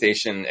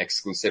PlayStation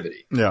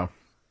exclusivity. Yeah.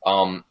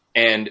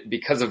 And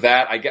because of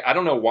that, I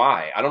don't know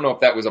why. I don't know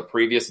if that was a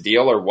previous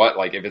deal or what.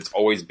 Like if it's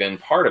always been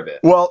part of it.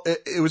 Well,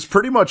 it was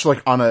pretty much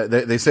like on a.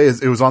 They say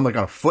it was on like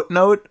on a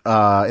footnote in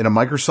a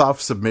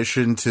Microsoft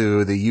submission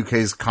to the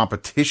UK's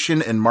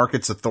Competition and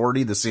Markets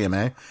Authority, the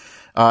CMA,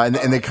 and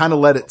they kind of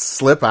let it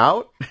slip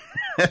out.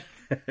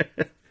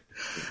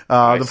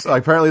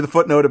 Apparently the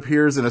footnote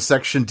appears in a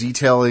section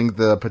detailing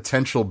the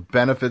potential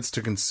benefits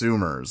to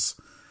consumers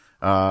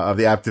of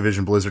the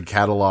Activision Blizzard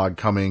catalog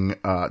coming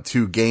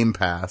to Game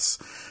Pass.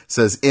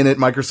 Says in it,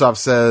 Microsoft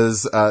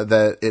says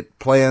that it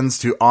plans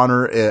to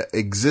honor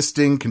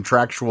existing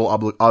contractual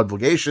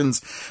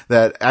obligations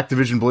that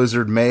Activision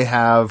Blizzard may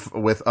have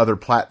with other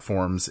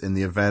platforms in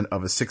the event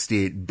of a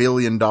 $68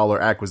 billion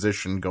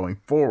acquisition going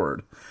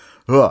forward.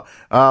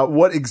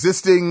 What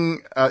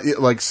existing,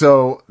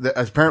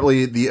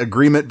 apparently the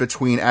agreement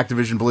between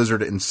Activision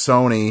Blizzard and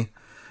Sony,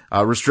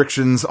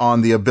 restrictions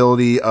on the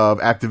ability of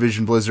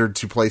Activision Blizzard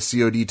to play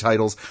COD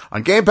titles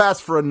on Game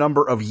Pass for a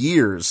number of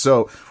years.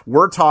 So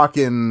we're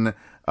talking,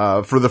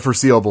 for the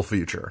foreseeable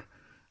future.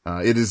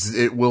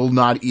 It will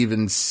not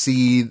even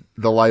see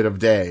the light of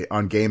day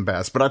on Game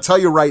Pass. But I'll tell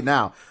you right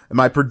now,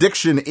 my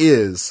prediction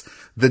is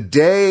the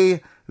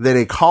day that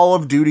a Call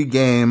of Duty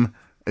game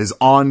is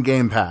on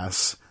Game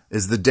Pass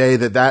is the day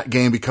that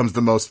game becomes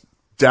the most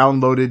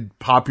downloaded,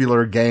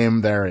 popular game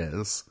there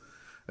is.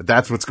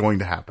 That's what's going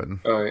to happen.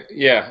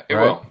 Yeah, it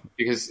will.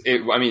 Because,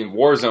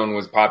 Warzone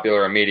was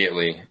popular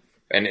immediately,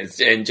 and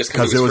just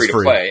because it was free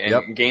to play.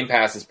 And Game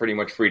Pass is pretty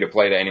much free to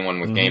play to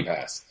anyone with Game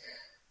Pass.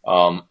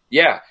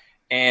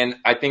 And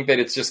I think that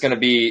it's just going to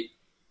be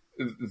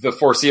the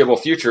foreseeable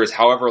future is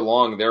however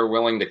long they're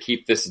willing to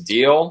keep this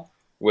deal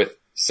with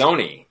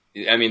Sony.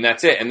 I mean,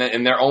 that's it.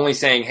 And they're only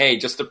saying, hey,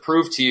 just to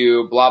prove to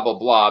you, blah, blah,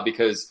 blah,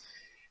 because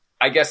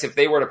I guess if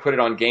they were to put it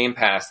on Game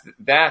Pass,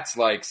 that's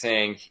like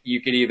saying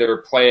you could either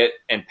play it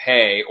and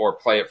pay or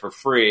play it for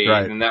free.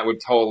 Right. And that would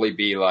totally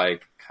be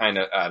like kind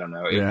of, I don't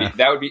know.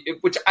 That would be,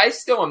 which I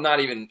still am not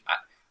even,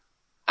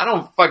 I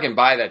don't fucking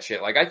buy that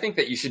shit. Like, I think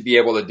that you should be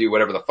able to do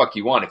whatever the fuck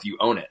you want if you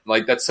own it.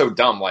 Like, that's so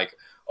dumb. Like,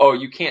 oh,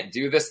 you can't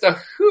do this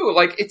stuff. Who?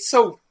 Like,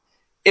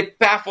 it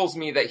baffles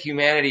me that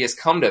humanity has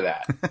come to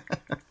that.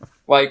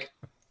 Like,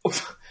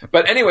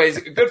 but anyways,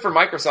 good for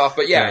Microsoft.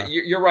 But yeah,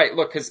 you're right.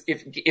 Look, because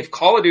if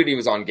Call of Duty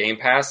was on Game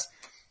Pass,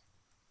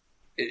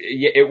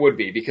 it would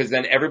be, because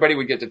then everybody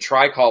would get to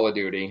try Call of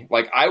Duty.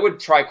 Like I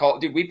would try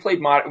Dude, we played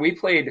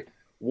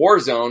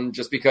Warzone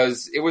just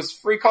because it was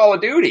free Call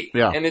of Duty,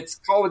 and it's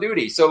Call of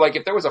Duty. So like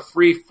if there was a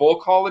free full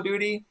Call of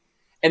Duty,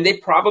 and they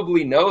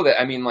probably know that.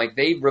 I mean, like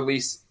they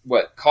release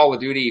Call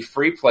of Duty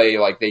free play,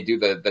 like they do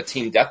the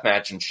team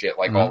deathmatch and shit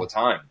like all the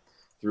time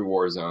through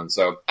Warzone.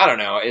 So I don't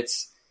know.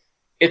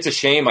 It's a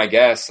shame, I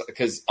guess,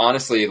 because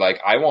honestly,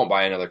 like I won't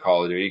buy another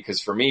Call of Duty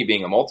because for me,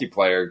 being a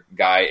multiplayer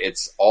guy,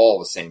 it's all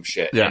the same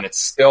shit, and it's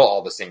still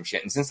all the same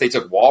shit. And since they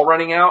took wall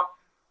running out,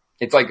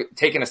 it's like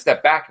taking a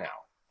step back now.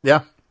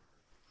 Yeah,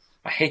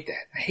 I hate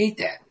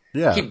that.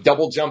 Yeah, keep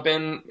double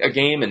jumping a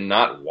game and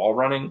not wall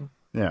running.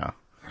 Yeah,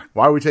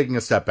 why are we taking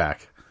a step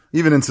back?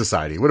 Even in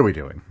society, what are we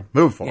doing?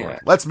 Move forward. Yeah.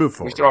 Let's move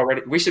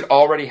forward. We should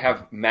already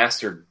have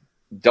mastered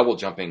double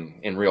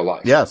jumping in real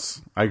life.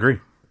 Yes, I agree.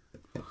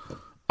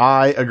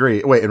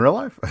 Wait, in real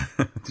life?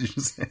 Did you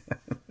just say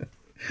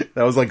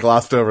that was like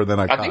glossed over? Then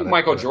I think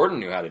Michael Jordan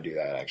knew how to do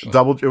that.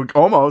 Actually,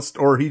 almost,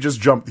 or he just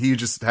jumped. He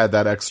just had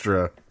that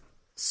extra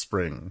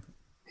spring.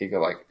 He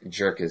could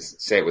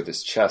say it with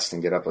his chest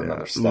and get up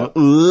another step.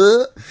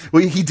 Well,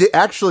 he did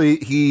actually.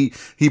 He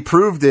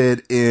proved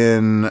it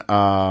in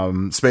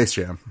Space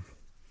Jam,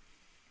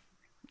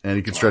 and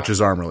he could stretch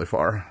his arm really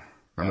far.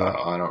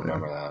 I don't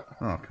remember that.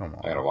 Oh, come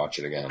on! I gotta watch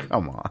it again.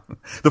 Come on,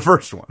 the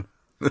first one.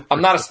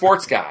 I'm not a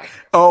sports guy.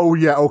 Oh,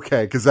 yeah,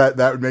 okay, because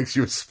that makes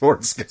you a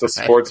sports guy. It's a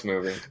sports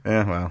movie.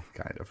 Yeah, well,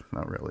 kind of.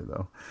 Not really,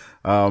 though.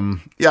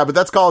 Yeah, but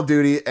that's Call of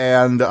Duty,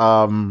 and,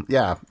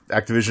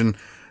 Activision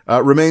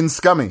remains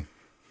scummy.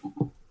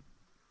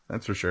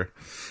 That's for sure.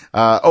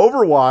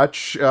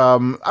 Overwatch,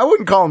 I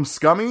wouldn't call them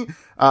scummy,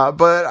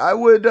 but I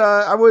would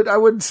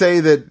say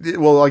that,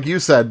 well, like you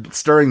said,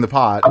 stirring the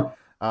pot,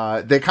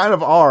 They kind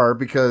of are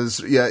because,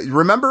 yeah,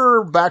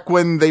 remember back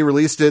when they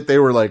released it, they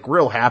were like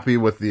real happy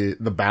with the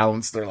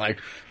balance. They're like,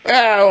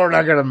 we're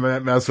not going to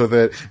mess with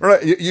it.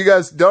 You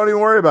guys don't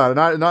even worry about it.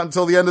 Not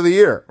until the end of the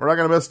year. We're not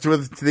going to mess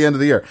with it to the end of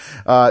the year.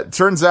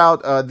 Turns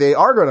out, they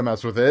are going to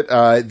mess with it.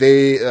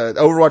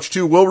 Overwatch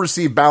 2 will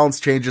receive balance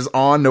changes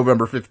on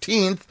November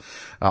 15th.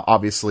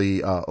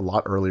 Obviously, a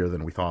lot earlier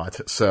than we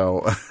thought.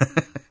 So,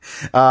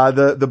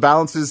 the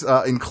balances,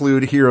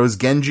 include heroes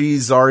Genji,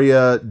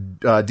 Zarya,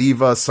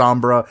 D.Va,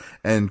 Sombra,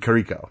 and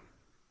Kiriko.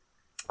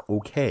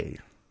 Okay.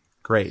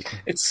 Great.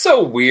 It's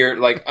so weird.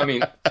 Like, I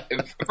mean,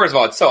 first of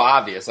all, it's so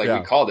obvious. Like, Yeah.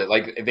 we called it.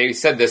 Like, they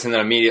said this and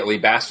then immediately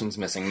Bastion's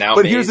missing. Now,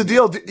 But here's the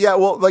deal. Yeah,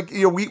 well, like,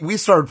 we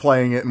started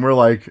playing it and we're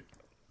like,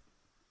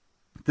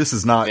 this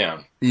is not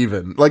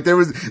even. Like,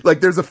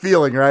 there's a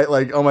feeling, right?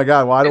 Like, oh my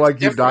God, why do I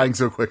keep dying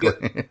so quickly?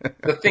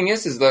 The thing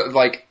is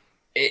like,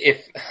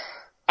 if,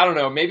 I don't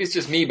know, maybe it's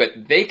just me,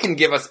 but they can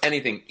give us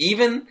anything.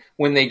 Even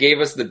when they gave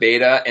us the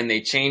beta and they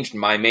changed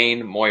my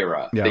main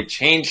Moira, they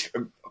changed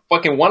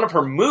fucking one of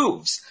her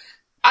moves.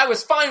 I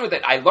was fine with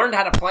it. I learned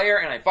how to play her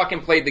and I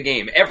fucking played the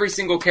game. Every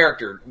single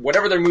character,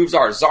 whatever their moves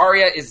are,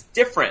 Zarya is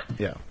different.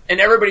 Yeah. And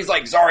everybody's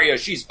like, Zarya,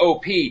 she's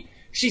OP.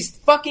 She's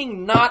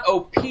fucking not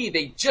OP.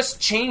 They just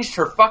changed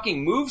her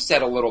fucking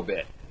moveset a little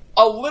bit.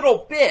 A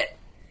little bit.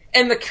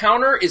 And the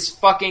counter is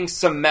fucking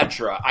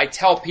Symmetra. I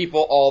tell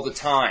people all the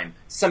time.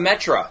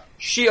 Symmetra.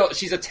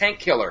 She's a tank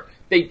killer.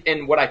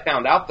 And what I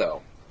found out,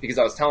 though, because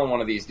I was telling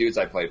one of these dudes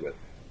I played with,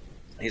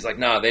 he's like,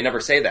 no, they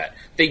never say that.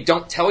 They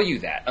don't tell you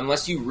that.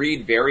 Unless you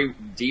read very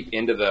deep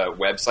into the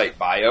website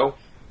bio,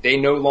 they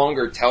no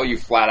longer tell you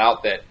flat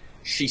out that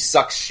she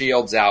sucks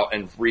shields out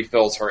and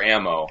refills her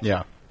ammo.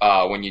 Yeah.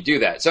 When you do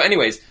that. So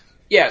anyways,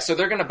 yeah, so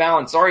they're going to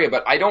balance Zarya,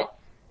 but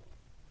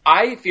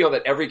I feel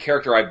that every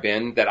character I've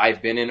been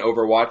in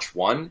Overwatch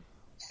 1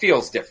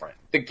 feels different.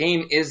 The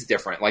game is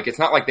different. Like, it's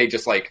not like they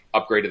just, like,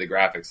 upgraded the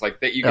graphics.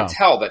 Like, that you can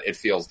tell that it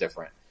feels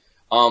different.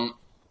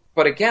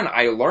 But again,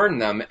 I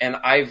learned them, and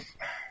I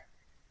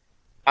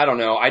don't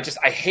know. I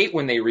hate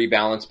when they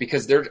rebalance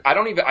because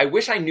I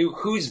wish I knew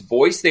whose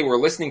voice they were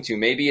listening to.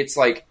 Maybe it's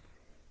like,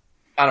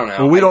 I don't know.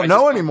 Well, we don't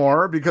know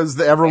anymore because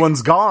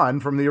everyone's gone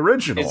from the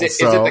original. Is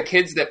it the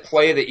kids that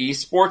play the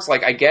esports?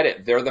 Like, I get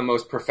it. They're the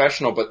most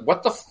professional, but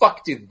what the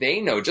fuck do they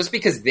know? Just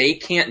because they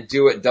can't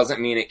do it doesn't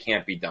mean it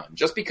can't be done.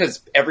 Just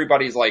because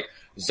everybody's like,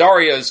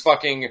 Zarya is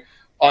fucking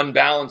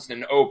unbalanced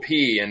and OP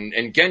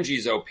and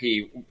Genji's OP,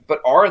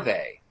 but are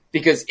they?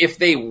 Because if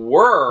they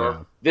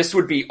were, this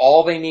would be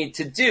all they need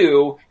to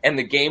do and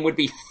the game would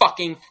be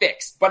fucking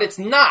fixed. But it's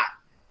not.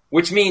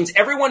 Which means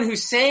everyone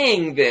who's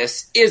saying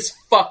this is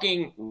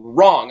fucking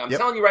wrong. I'm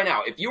telling you right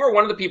now, if you are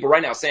one of the people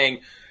right now saying,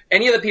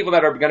 any of the people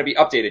that are going to be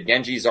updated,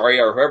 Genji,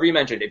 Zarya, or whoever you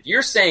mentioned, if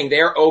you're saying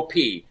they're OP,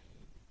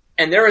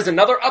 and there is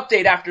another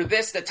update after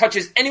this that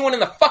touches anyone in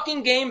the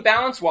fucking game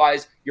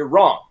balance-wise, you're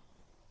wrong.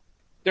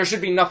 There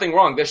should be nothing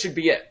wrong. This should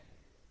be it.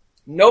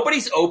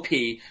 Nobody's OP.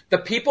 The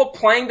people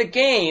playing the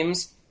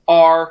games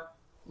are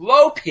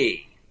low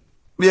P.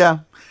 Yeah.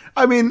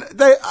 I mean,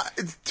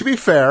 to be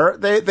fair,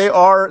 they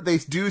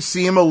do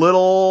seem a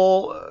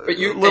little, but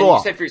you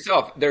off. said for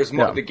yourself, there's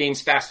more, the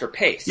game's faster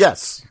paced.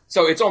 Yes.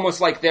 So it's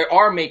almost like they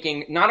are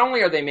making, not only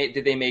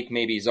did they make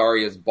maybe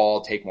Zarya's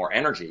ball take more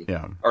energy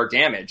or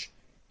damage,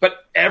 but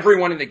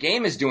everyone in the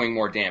game is doing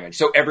more damage.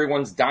 So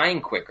everyone's dying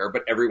quicker,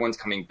 but everyone's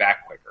coming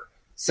back quicker.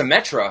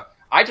 Symmetra,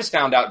 I just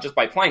found out just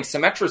by playing,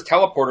 Symmetra's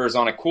teleporter is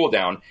on a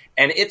cooldown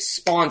and it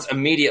spawns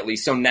immediately.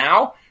 So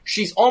now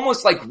she's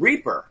almost like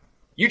Reaper.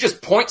 You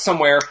just point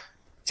somewhere,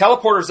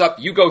 teleporter's up,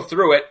 you go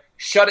through it,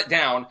 shut it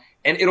down,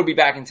 and it'll be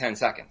back in 10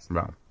 seconds.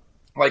 Right.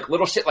 Like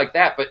little shit like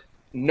that, but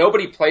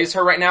nobody plays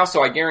her right now,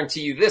 so I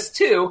guarantee you this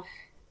too.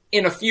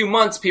 In a few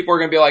months, people are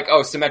going to be like,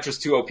 oh, Symmetra's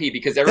too OP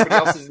because everybody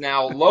else is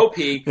now low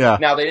P. Yeah.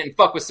 Now they didn't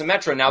fuck with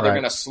Symmetra. Now they're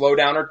going to slow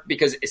down her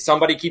because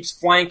somebody keeps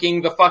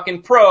flanking the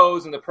fucking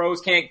pros and the pros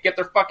can't get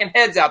their fucking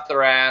heads out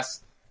their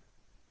ass.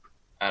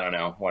 I don't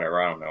know.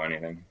 Whatever. I don't know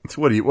anything.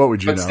 What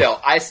would you know?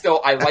 But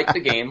still, I like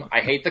the game. I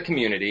hate the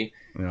community.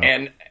 Yeah.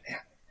 And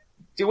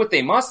do what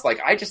they must.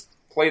 Like, I just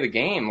play the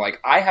game. Like,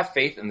 I have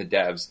faith in the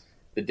devs.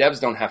 The devs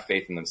don't have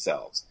faith in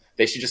themselves.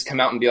 They should just come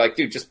out and be like,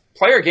 dude, just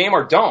play your game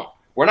or don't.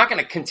 We're not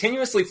going to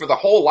continuously, for the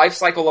whole life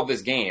cycle of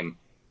this game,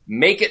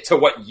 make it to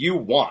what you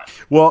want.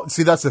 Well,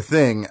 see, that's the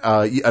thing.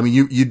 I mean,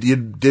 you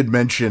did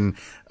mention,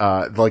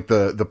 like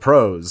the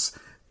pros.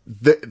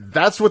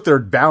 That's what they're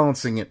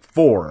balancing it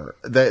for.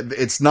 That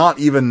it's not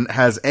even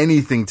has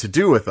anything to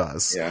do with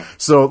us. Yeah.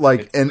 So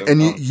like,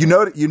 you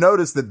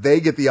notice that they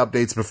get the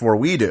updates before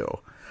we do.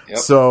 Yep.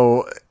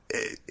 So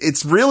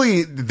it's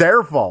really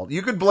their fault.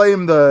 You could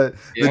blame the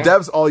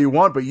devs all you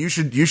want, but you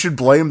should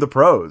blame the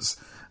pros.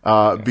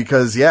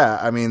 Because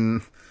I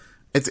mean,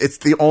 it's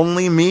the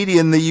only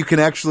median that you can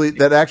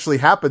actually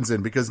happens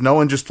in, because no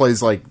one just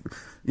plays like,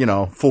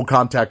 full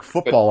contact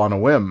football on a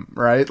whim,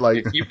 right?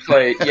 Like if you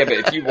play, but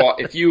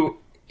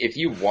if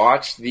you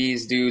watch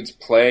these dudes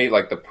play,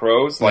 like the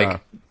pros,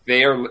 like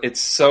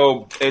it's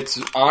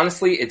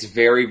honestly, it's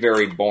very,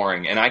 very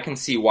boring. And I can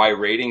see why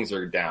ratings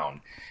are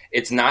down.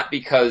 It's not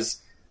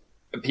because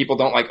people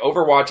don't like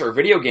Overwatch or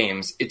video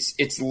games,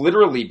 it's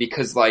literally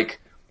because like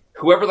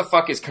whoever the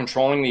fuck is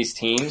controlling these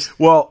teams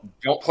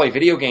don't play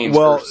video games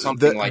or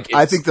something like it.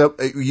 I think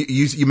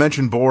you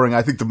mentioned boring.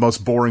 I think the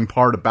most boring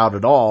part about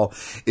it all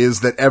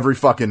is that every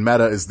fucking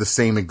meta is the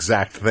same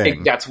exact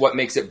thing. That's what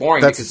makes it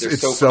boring because they're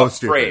so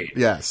afraid.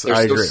 Stupid. Yes, they're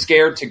I so agree.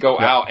 scared to go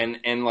out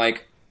and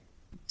like,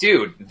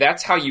 dude,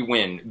 that's how you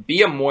win.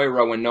 Be a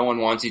Moira when no one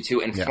wants you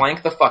to and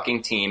flank the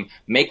fucking team,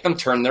 make them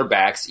turn their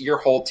backs, your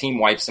whole team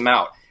wipes them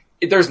out.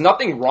 There's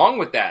nothing wrong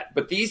with that,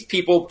 but these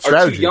people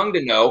are too young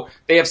to know.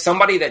 They have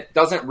somebody that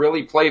doesn't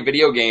really play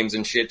video games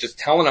and shit just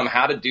telling them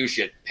how to do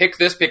shit. Pick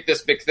this, pick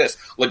this, pick this.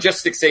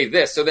 Logistics say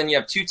this. So then you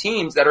have two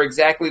teams that are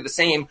exactly the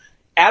same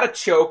at a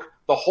choke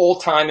the whole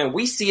time, and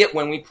we see it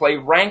when we play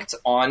ranked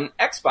on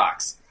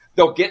Xbox.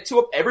 They'll get to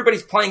it.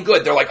 Everybody's playing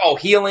good. They're like, oh,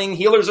 healing.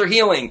 Healers are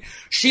healing.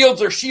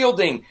 Shields are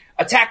shielding.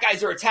 Attack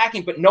guys are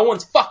attacking, but no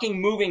one's fucking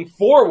moving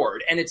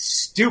forward, and it's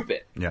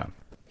stupid. Yeah.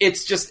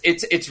 It's just,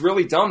 it's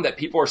really dumb that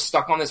people are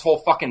stuck on this whole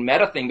fucking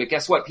meta thing. But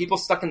guess what? People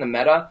stuck in the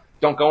meta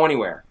don't go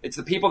anywhere. It's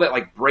the people that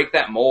like break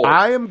that mold.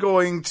 I am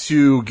going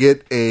to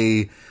get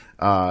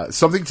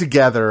something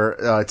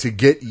together to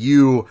get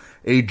you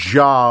a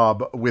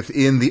job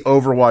within the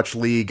Overwatch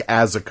League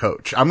as a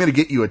coach. I'm going to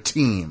get you a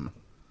team.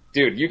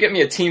 Dude, you get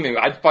me a team, and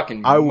I'd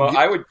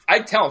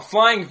tell them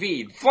Flying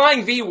V.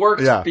 Flying V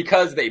works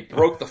because they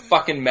broke the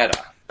fucking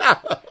meta.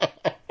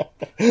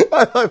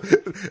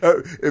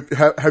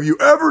 Have you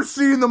ever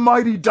seen the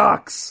Mighty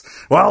Ducks?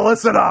 Well,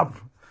 listen up.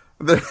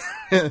 This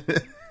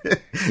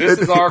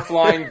is our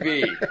Flying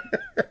V.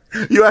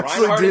 You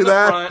actually Reinhardt do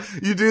that.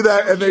 You do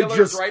that, and they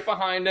just right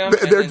behind him.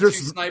 They're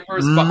just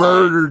snipers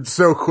murdered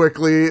so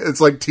quickly.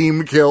 It's like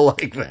team kill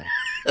like that.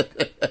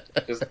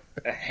 Just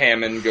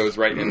Hammond goes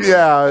right in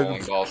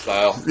bowling ball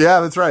style.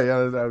 Yeah, that's right.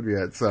 Yeah, that would be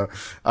it. So,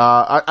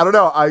 I don't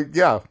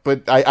know.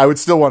 But I would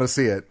still want to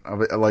see it.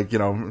 Like,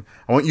 I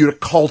want you to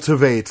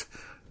cultivate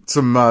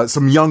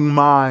some young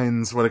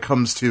minds when it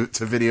comes to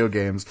video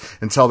games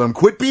and tell them,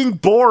 quit being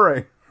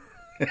boring.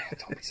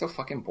 Don't be so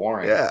fucking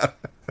boring. Yeah.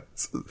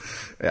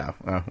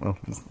 Well,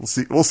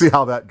 we'll see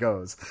how that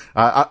goes.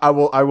 I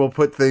will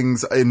put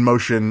things in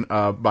motion,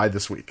 by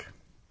this week.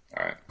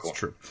 All right, cool. It's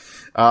true.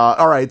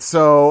 All right.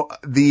 So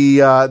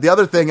the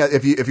other thing,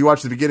 if you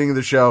watch the beginning of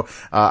the show,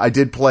 I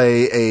did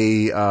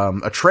play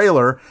a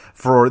trailer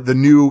for the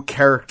new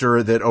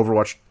character that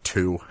Overwatch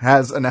 2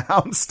 has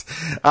announced.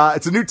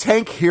 It's a new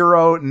tank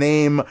hero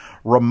named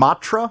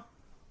Ramattra.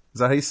 Is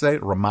that how you say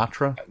it?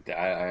 Ramattra?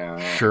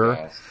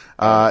 Sure.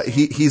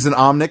 He's an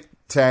Omnic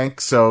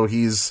tank, so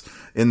he's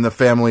in the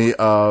family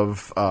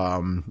of,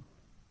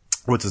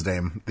 what's his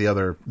name? The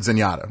other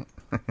Zenyatta.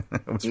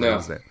 What's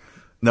his name?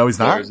 No, he's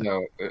not?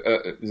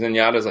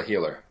 Zenyatta's a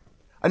healer.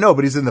 I know,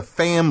 but he's in the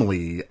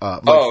family. He's an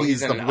Omnic.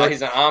 He's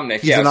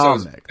an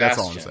Omnic. That's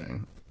all I'm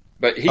saying.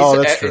 But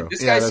that's true.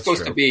 This guy's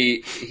supposed to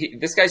be.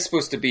 This guy's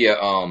supposed to be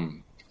a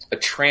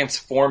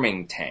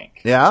transforming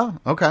tank. Yeah.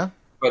 Okay.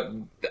 But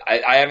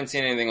I haven't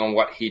seen anything on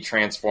what he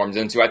transforms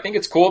into. I think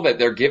it's cool that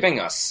they're giving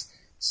us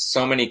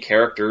so many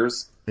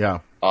characters. Yeah.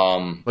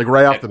 Like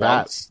right off the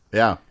bat.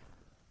 Yeah.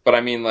 But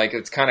I mean, like,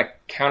 it's kind of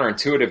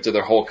counterintuitive to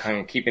their whole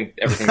kind of keeping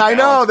everything I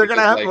know, they're going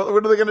to have,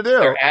 what are they going to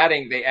do?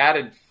 They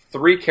added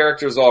 3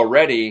 characters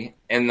already,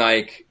 and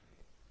like,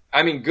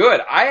 I mean, good.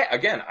 I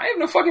have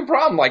no fucking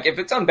problem. Like, if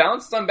it's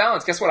unbalanced, it's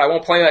unbalanced. Guess what? I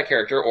won't play that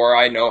character, or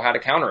I know how to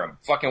counter him.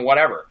 Fucking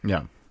whatever.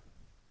 Yeah.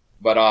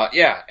 But,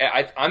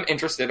 I'm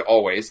interested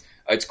always.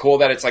 It's cool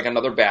that it's like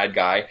another bad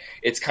guy.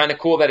 It's kind of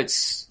cool that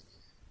it's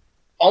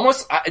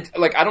almost,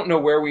 I don't know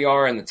where we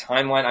are in the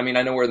timeline. I mean,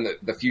 I know we're in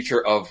the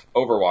future of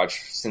Overwatch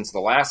since the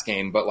last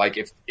game, but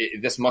like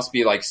this must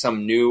be like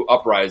some new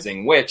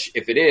uprising, which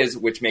if it is,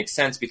 which makes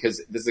sense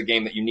because this is a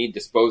game that you need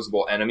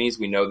disposable enemies.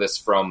 We know this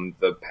from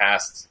the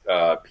past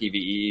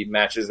PvE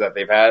matches that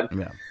they've had.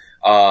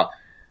 Yeah.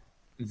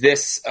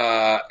 This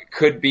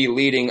could be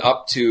leading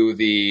up to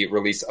the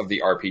release of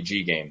the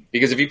RPG game.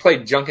 Because if you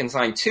played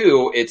Junkenstein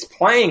 2, it's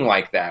playing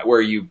like that,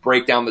 where you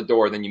break down the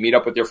door, then you meet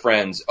up with your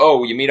friends.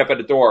 Oh, you meet up at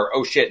a door.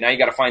 Oh, shit, now you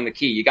got to find the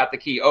key. You got the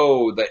key.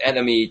 Oh, the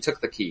enemy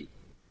took the key.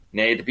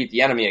 Now you have to beat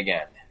the enemy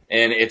again.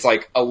 And it's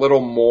like a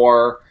little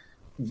more,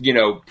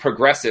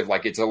 progressive.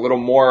 Like it's a little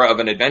more of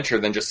an adventure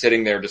than just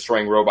sitting there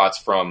destroying robots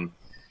from...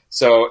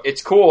 So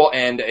it's cool,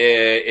 and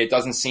it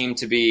doesn't seem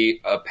to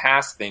be a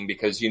past thing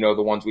because, the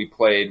ones we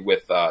played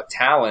with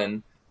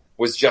Talon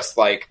was just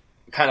like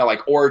kind of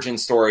like origin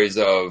stories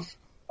of,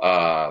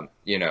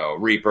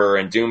 Reaper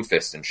and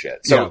Doomfist and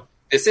shit. So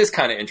This is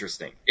kind of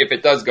interesting if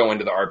it does go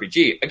into the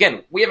RPG.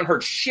 Again, we haven't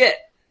heard shit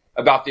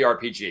about the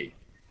RPG,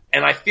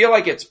 and I feel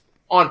like it's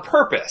on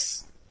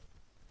purpose.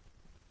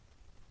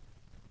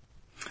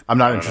 I'm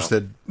not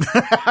interested.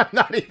 I'm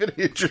not even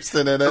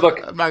interested in it.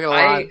 Look, I'm not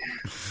going to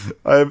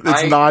lie.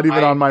 It's not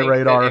even on my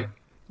radar.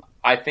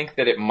 I think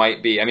that it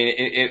might be. I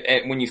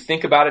mean, when you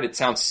think about it, it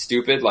sounds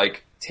stupid,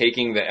 like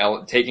taking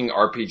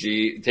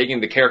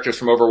the characters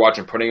from Overwatch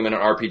and putting them in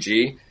an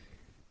RPG,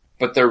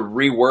 but they're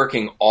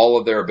reworking all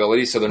of their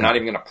abilities, so they're not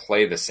even going to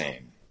play the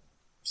same.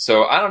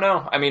 So, I don't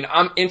know. I mean,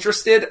 I'm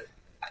interested.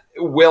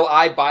 will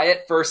I buy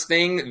it first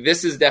thing?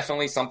 This is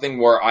definitely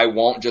something where I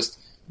won't just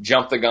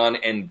jump the gun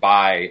and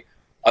buy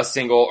a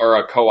single or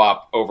a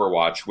co-op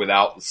Overwatch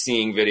without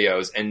seeing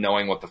videos and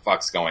knowing what the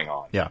fuck's going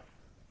on. Yeah.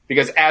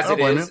 Because as it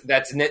is,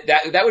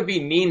 that would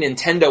be me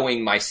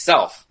Nintendoing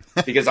myself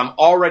because I'm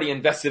already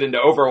invested into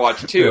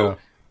Overwatch 2. Yeah.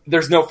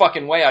 There's no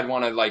fucking way I'd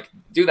want to like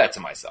do that to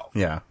myself.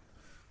 Yeah.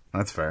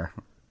 That's fair.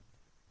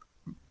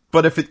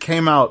 But if it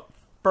came out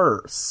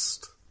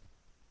first,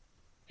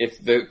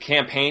 if the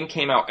campaign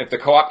came out, if the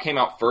co-op came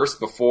out first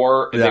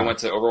before they went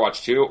to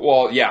Overwatch 2,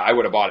 well, yeah, I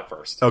would have bought it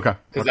first. Okay.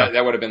 Because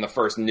that would have been the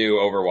first new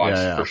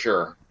Overwatch for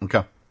sure.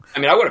 Okay. I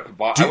mean, I would have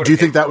bought. Do you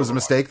think that was a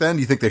mistake then?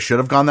 Do you think they should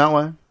have gone that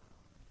way?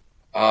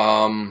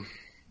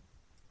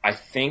 I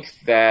think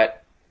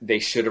that they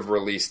should have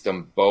released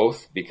them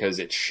both because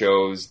it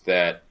shows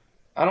that,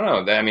 I don't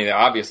know, I mean,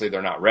 obviously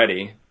they're not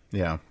ready.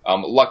 Yeah.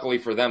 Luckily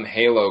for them,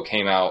 Halo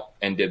came out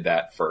and did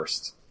that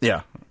first.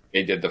 Yeah.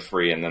 They did the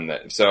free and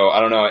then so I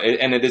don't know.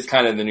 And it is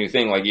kind of the new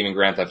thing, like even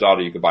Grand Theft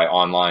Auto, you could buy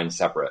online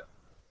separate.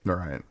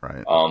 Right.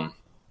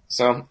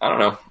 So I don't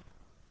know.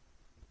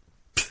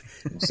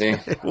 We'll see.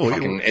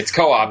 It's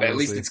co-op. At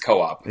least it's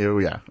co-op.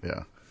 Yeah.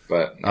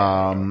 But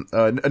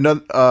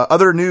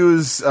other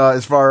news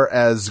as far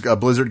as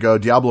Blizzard go,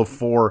 Diablo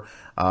 4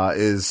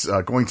 is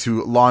going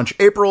to launch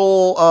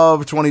April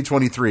of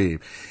 2023.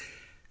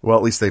 Well,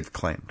 at least they've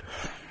claimed.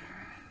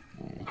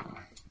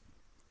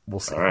 We'll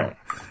see. All right.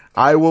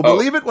 I will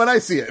believe it when I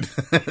see it.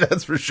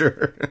 That's for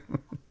sure.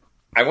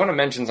 I want to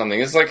mention something.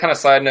 This is like kind of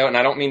side note, and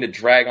I don't mean to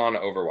drag on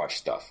Overwatch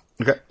stuff.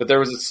 Okay. But there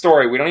was a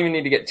story. We don't even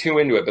need to get too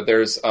into it, but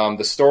there's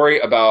the story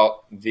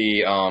about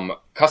the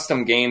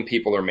custom game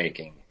people are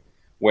making,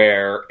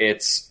 where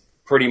it's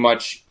pretty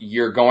much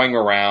you're going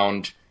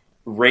around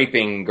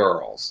raping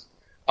girls.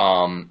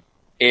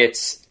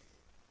 It's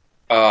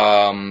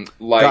like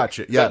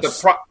gotcha.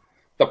 Yes.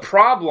 The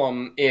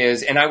problem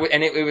is,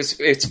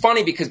 it's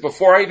funny because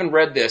before I even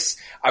read this,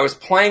 I was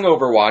playing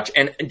Overwatch,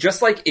 and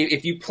just like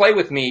if you play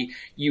with me,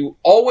 you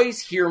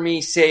always hear me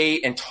say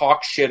and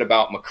talk shit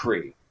about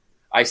McCree.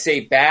 I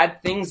say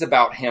bad things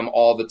about him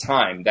all the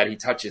time, that he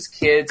touches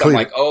kids. I'm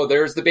like, oh,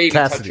 there's the baby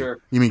Cassidy.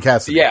 toucher. You mean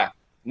Cassidy? Yeah.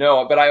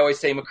 No, but I always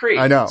say McCree.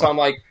 I know. So I'm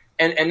like,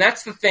 and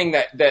that's the thing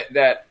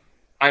that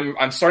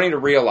I'm starting to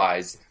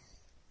realize.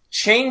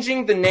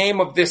 Changing the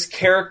name of this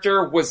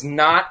character was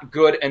not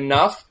good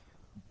enough.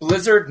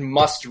 Blizzard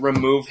must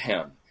remove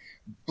him.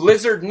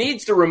 Blizzard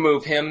needs to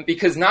remove him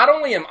because not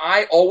only am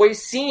I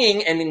always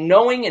seeing and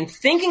knowing and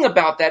thinking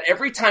about that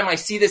every time I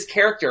see this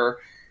character,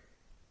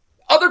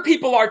 other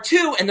people are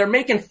too, and they're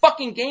making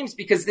fucking games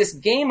because this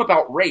game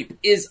about rape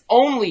is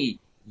only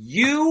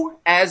you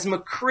as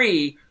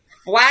McCree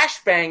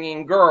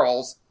flashbanging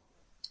girls,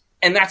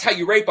 and that's how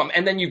you rape them.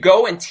 And then you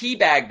go and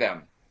teabag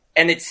them,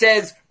 and it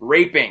says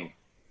raping.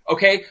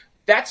 Okay?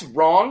 That's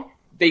wrong.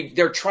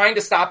 They're trying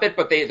to stop it,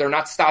 but they're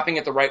not stopping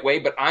it the right way.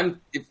 But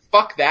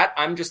fuck that.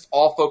 I'm just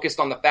all focused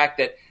on the fact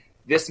that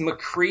this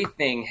McCree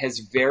thing has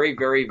very,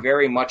 very,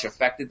 very much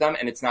affected them,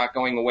 and it's not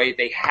going away.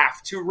 They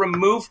have to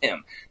remove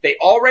him. They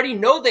already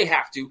know they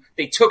have to.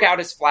 They took out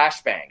his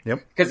flashbang.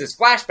 Yep. Because his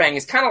flashbang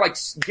is kind of like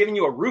giving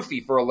you a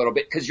roofie for a little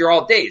bit because you're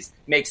all dazed.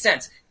 Makes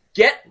sense.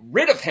 Get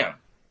rid of him.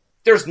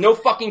 There's no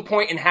fucking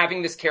point in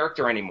having this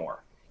character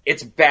anymore.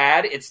 It's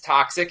bad. It's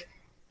toxic.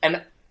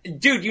 And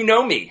dude, you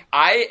know me.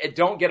 I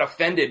don't get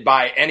offended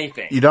by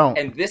anything. You don't.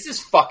 And this is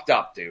fucked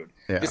up, dude.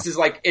 Yeah. This is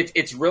like,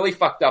 it's really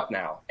fucked up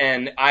now.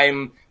 And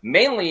I'm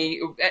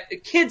mainly,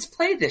 kids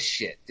play this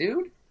shit,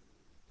 dude.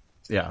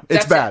 Yeah,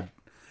 it's bad.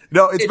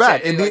 No, it's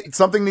bad. Like,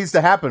 something needs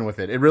to happen with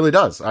it. It really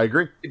does. I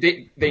agree.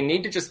 They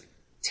need to just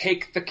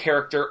take the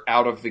character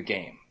out of the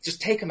game. Just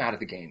take him out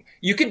of the game.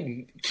 You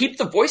could keep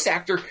the voice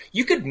actor.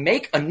 You could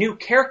make a new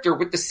character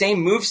with the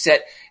same moveset.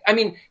 I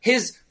mean,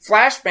 his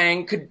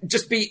flashbang could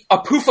just be a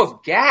poof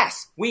of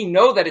gas. We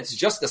know that it's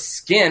just a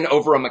skin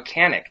over a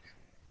mechanic.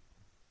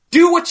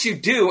 Do what you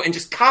do and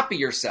just copy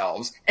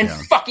yourselves and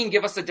fucking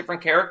give us a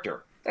different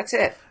character. That's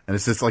it. And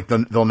it's just like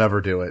they'll never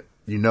do it.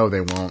 You know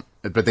they won't,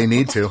 but they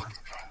need to.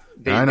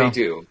 They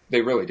do. They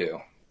really do.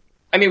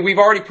 I mean, we've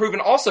already proven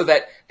also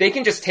that they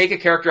can just take a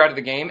character out of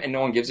the game and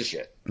no one gives a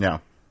shit. Yeah.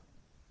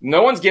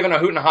 No one's given a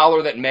hoot and a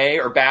holler that May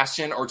or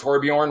Bastion or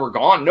Torbjorn were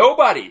gone.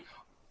 Nobody.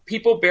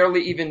 People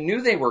barely even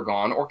knew they were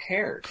gone or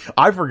cared.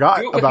 I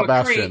forgot about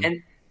Bastion.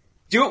 And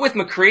do it with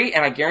McCree,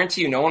 and I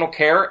guarantee you no one will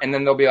care, and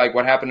then they'll be like,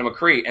 what happened to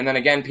McCree? And then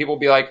again, people will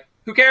be like,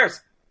 who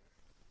cares?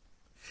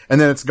 And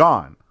then it's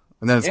gone.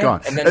 And then it's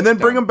gone. And then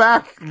bring them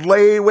back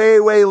way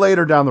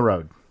later down the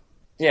road.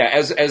 Yeah,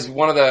 as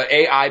one of the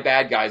AI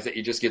bad guys that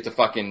you just get to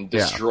fucking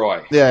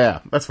destroy. Yeah.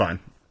 That's fine.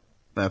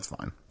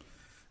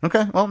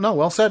 Okay,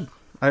 well said.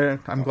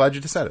 I'm glad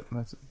you just said it.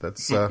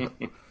 That's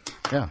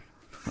yeah.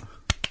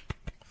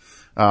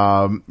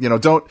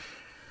 Don't.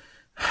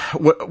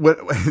 What?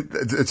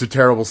 It's a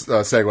terrible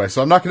segue,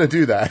 so I'm not going to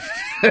do that.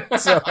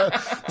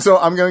 so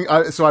I'm going.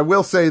 So I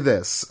will say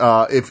this: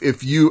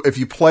 if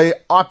you play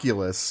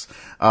Oculus,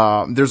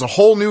 there's a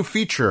whole new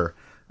feature.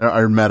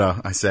 Or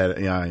Meta, I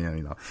said, yeah.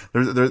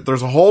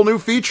 There's a whole new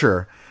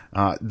feature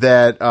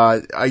that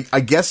I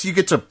guess you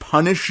get to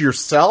punish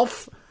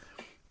yourself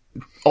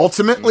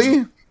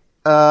ultimately.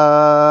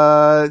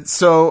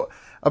 So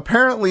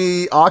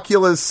apparently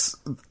Oculus,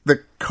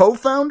 the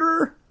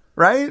co-founder,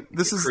 right?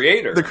 This is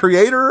the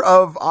creator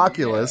of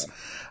Oculus,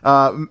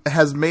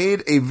 has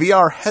made a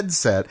VR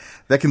headset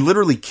that can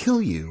literally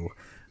kill you.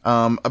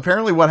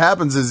 Apparently what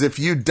happens is if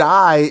you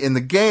die in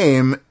the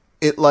game,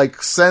 it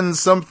like sends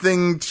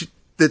something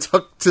that's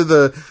hooked to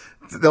the.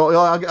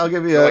 I'll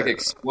give you like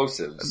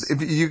explosives.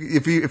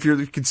 If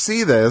you could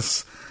see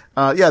this,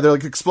 they're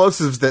like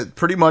explosives that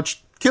pretty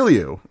much kill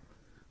you.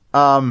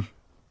 What?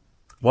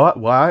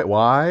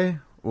 Why?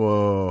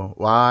 Whoa!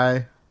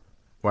 Why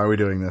are we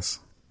doing this?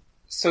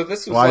 So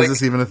this was why is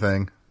this even a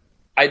thing?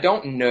 I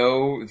don't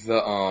know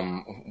the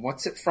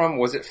what's it from?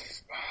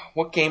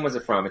 What game was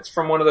it from? It's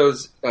from one of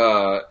those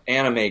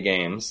anime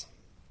games.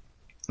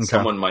 Okay.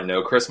 Someone might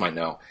know. Chris might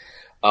know.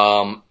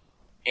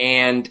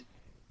 And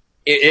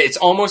it's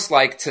almost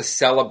like to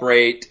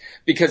celebrate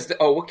because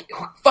what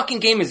fucking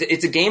game is it?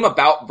 It's a game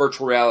about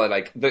virtual reality.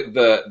 Like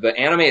the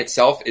anime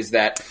itself is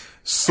that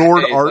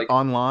Sword Art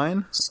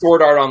Online.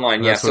 Sword Art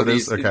Online. Yeah. That's So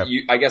these,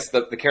 I guess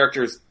the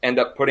characters end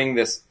up putting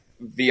this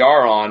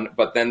VR on,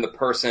 but then the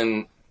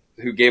person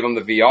who gave them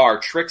the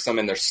VR tricks them,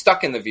 and they're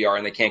stuck in the VR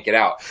and they can't get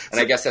out.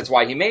 And I guess that's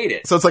why he made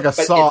it. So it's like a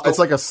Saw. It's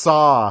like a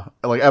Saw,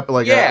 like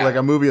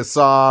a movie of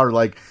Saw, or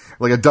like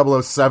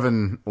a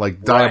 007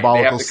 like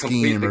diabolical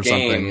scheme or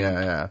something.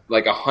 Yeah.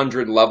 Like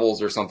 100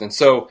 levels or something.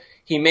 So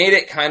he made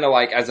it kind of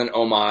like as an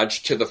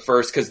homage to the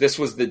first, because this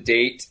was the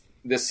date.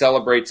 This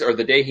celebrates, or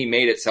the day he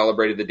made it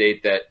celebrated the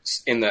date that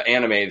in the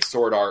anime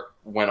Sword Art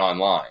went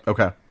online.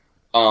 Okay.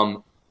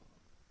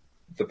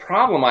 The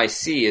problem I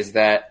see is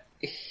that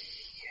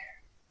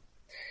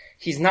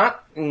he's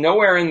not,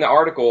 nowhere in the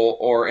article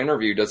or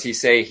interview does he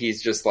say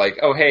he's just like,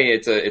 oh, hey,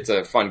 it's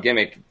a fun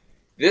gimmick.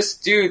 This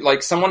dude,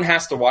 like, someone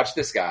has to watch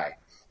this guy,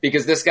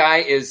 because this guy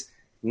is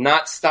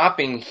not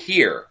stopping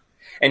here.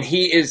 And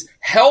he is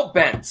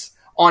hell-bent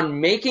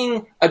on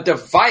making a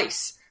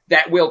device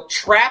that will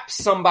trap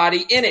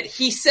somebody in it.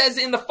 He says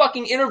in the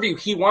fucking interview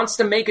he wants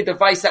to make a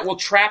device that will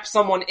trap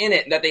someone in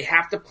it that they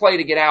have to play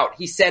to get out.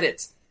 He said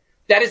it.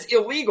 That is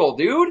illegal,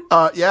 dude.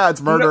 Yeah,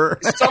 it's murder.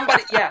 No,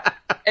 somebody, yeah.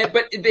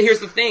 But here's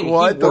the thing. He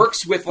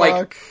works with,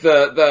 like,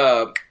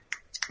 the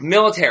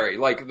military,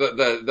 like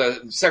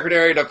the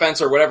Secretary of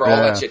Defense or whatever, all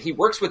that shit. He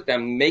works with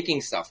them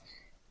making stuff.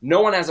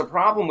 No one has a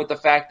problem with the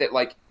fact that,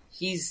 like,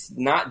 he's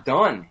not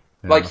done.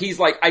 Yeah. Like, he's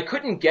like, I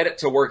couldn't get it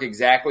to work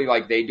exactly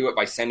like they do it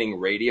by sending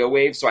radio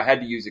waves, so I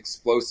had to use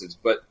explosives.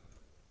 But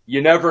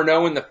you never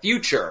know in the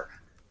future.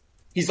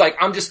 He's like,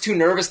 I'm just too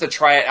nervous to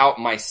try it out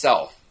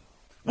myself.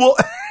 Well,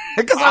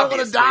 because I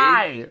want to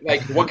die.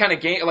 Like, what kind of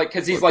game? Like,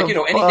 because he's like,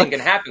 anything can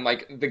happen.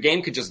 Like, the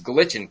game could just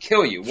glitch and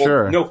kill you.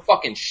 Well, no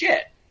fucking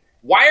shit.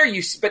 Why are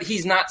you? But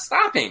he's not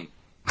stopping.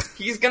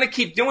 He's gonna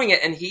keep doing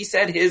it. And he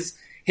said his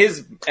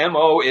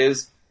MO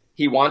is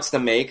he wants to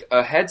make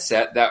a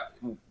headset that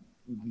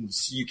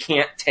you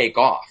can't take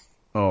off.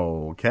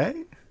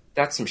 Okay,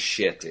 that's some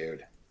shit,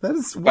 dude. That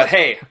is. But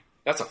hey,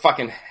 that's a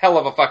fucking hell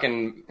of a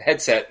fucking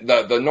headset.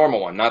 The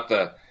normal one, not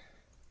the.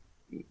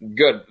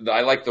 Good.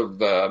 I like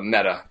the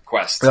Meta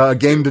Quest. A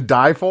game to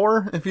die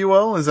for, if you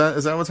will. Is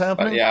that what's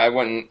happening? Yeah, I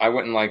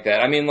wouldn't like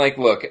that. I mean, like,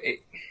 look,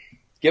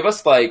 give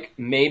us like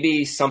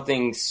maybe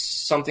something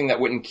that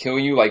wouldn't kill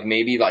you, like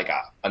maybe like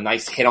a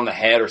nice hit on the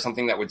head or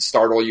something that would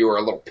startle you, or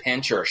a little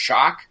pinch or a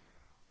shock.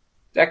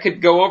 That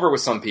could go over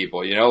with some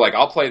people, like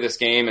I'll play this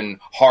game in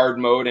hard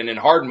mode, and in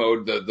hard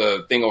mode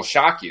the thing will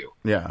shock you.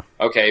 Yeah.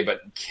 Okay,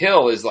 but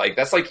kill is like,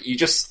 that's like you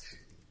just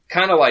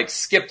kind of like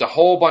skipped a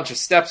whole bunch of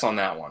steps on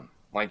that one.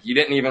 Like, you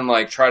didn't even,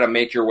 like, try to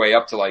make your way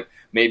up to, like,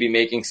 maybe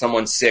making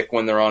someone sick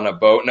when they're on a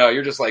boat. No,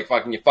 you're just like,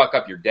 fucking, you fuck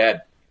up, you're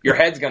dead. Your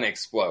head's gonna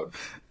explode.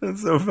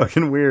 That's so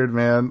fucking weird,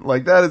 man.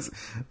 Like, that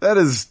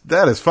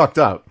is fucked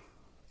up.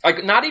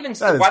 Like, not even,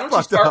 why don't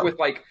you start with,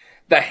 like,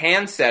 the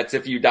handsets,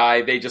 if you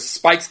die, they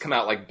spikes come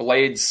out like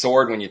Blade's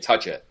sword when you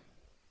touch it.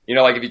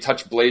 Like, if you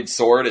touch Blade's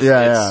sword, it's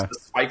the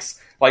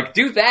spikes. Like,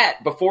 do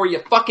that before you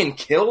fucking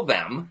kill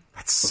them.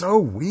 That's so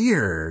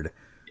weird.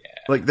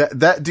 Like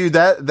that dude,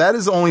 that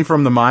is only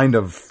from the mind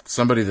of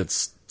somebody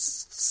that's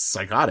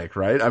psychotic,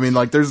 right? I mean,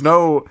 like, that's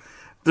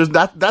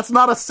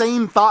not a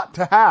sane thought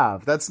to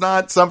have. That's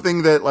not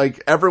something that,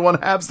 like, everyone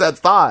has that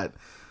thought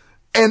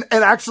and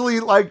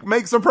actually, like,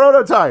 makes a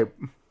prototype.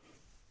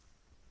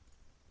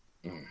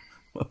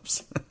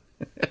 Whoops.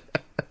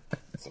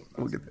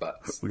 We'll get to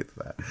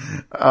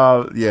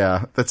that.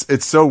 Yeah,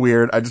 it's so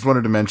weird. I just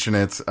wanted to mention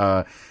it.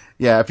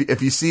 Yeah,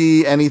 if you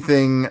see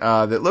anything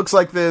that looks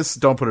like this,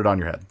 don't put it on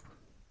your head.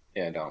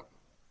 Yeah, don't.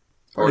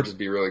 Or just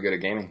be really good at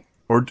gaming.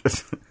 Or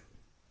just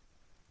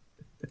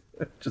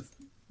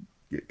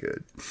get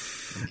good.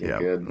 Get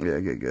good. Yeah,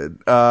 get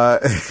good.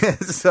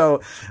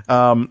 So,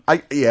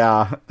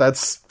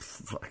 that's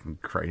fucking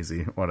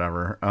crazy.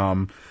 Whatever.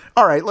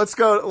 All right, let's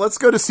go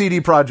to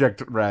CD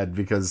Projekt Red,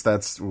 because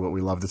that's what we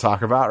love to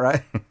talk about,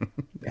 right?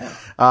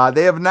 Yeah.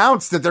 They have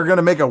announced that they're going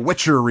to make a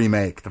Witcher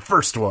remake, the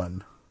first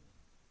one.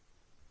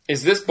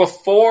 Is this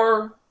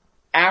before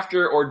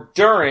after or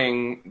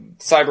during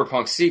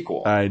Cyberpunk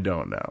sequel? I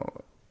don't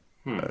know.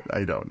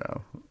 I don't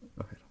know.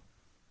 Okay.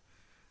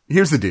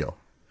 Here's the deal.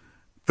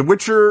 The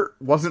Witcher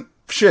wasn't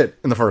shit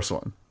in the first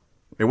one.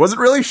 It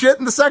wasn't really shit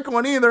in the second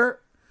one either.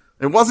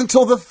 It wasn't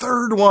until the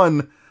third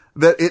one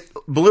that it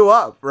blew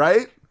up,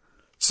 right?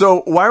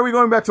 So why are we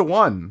going back to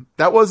 1?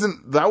 That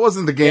wasn't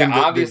the game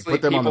that obviously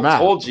put them on the people map.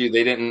 told you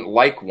they didn't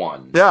like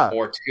 1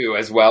 or 2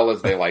 as well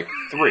as they like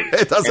 3.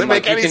 It doesn't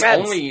make any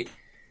sense.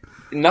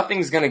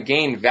 Nothing's going to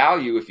gain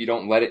value if you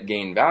don't let it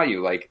gain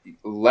value. Like,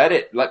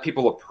 let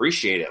people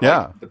appreciate it. Yeah.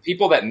 Like, the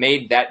people that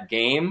made that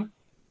game,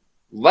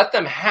 let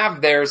them have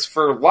theirs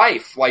for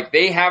life. Like,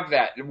 they have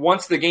that.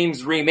 Once the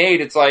game's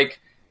remade, it's like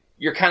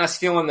you're kind of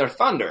stealing their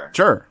thunder.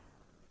 Sure.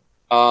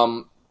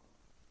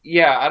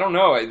 Yeah, I don't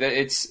know.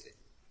 It's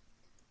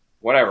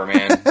whatever,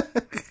 man.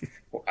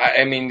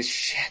 I mean,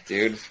 shit,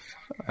 dude.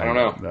 I don't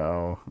know.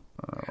 No.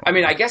 I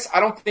mean, I guess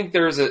I don't think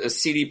there's a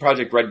CD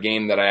Projekt Red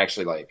game that I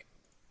actually like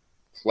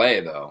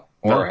play though,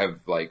 or have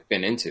like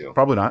been into.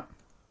 Probably not.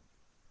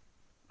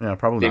 Yeah,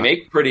 probably they not. They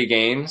make pretty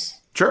games.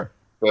 Sure.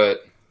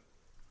 But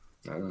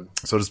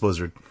so does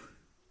Blizzard.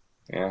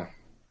 Yeah.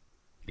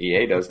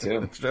 EA does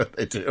too.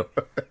 They do.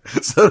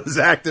 So does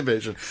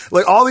Activision.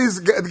 Like, all these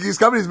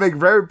companies make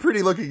very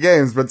pretty looking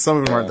games, but some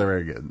of them aren't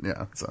very good.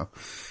 Yeah, so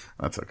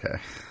that's okay.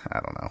 I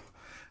don't know.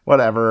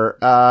 Whatever.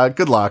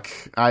 Good luck.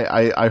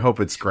 I hope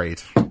it's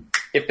great.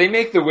 If they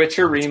make the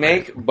Witcher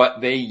remake,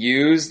 but they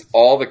used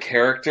all the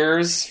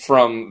characters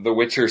from the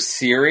Witcher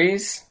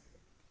series,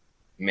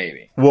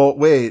 maybe. Well,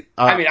 wait.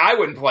 I mean, I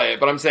wouldn't play it,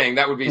 but I'm saying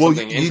that would be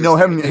something interesting. You know,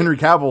 Henry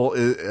Cavill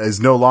is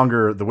no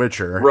longer the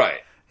Witcher.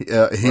 Right.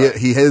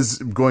 He is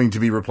going to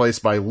be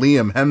replaced by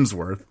Liam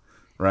Hemsworth,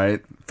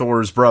 right?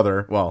 Thor's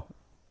brother. Well,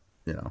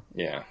 you know.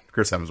 Yeah.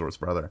 Chris Hemsworth's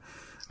brother.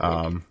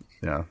 Yeah.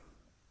 What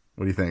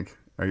do you think?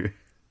 Are you...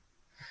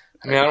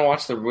 I mean, I don't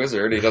watch The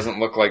Wizard. He doesn't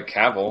look like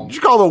Cavill. Did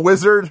you call The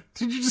Wizard?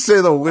 Did you just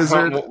say The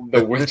Wizard?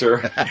 The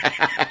Witcher.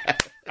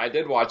 I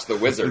did watch The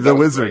Wizard. The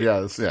Wizard,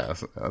 yes.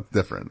 That's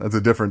different. That's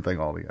a different thing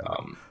altogether.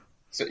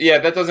 So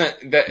yeah,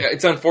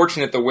 it's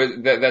unfortunate.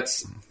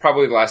 That's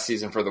probably the last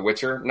season for The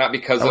Witcher, not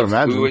because of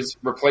who is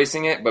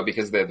replacing it, but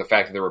because the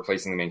fact that they're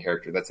replacing the main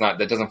character.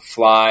 That doesn't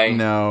fly.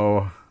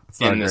 No, it's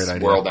not in this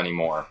world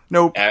anymore.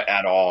 Nope,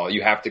 at all.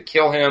 You have to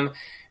kill him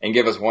and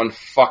give us one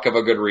fuck of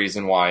a good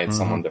reason why it's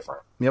someone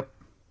different. Yep.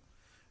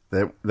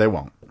 They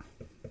won't.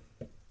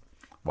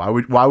 Why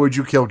would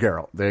you kill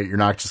Geralt? You're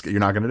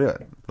not going to do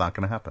it. It's not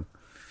going to happen.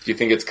 Do you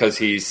think it's because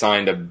he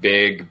signed a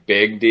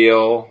big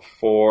deal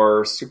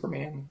for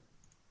Superman?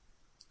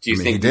 Do you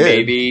think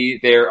maybe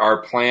there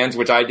are plans,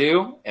 which I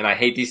do, and I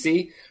hate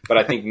DC, but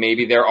I think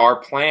maybe there are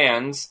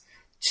plans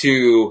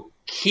to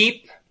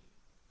keep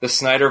the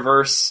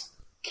Snyderverse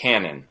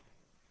canon?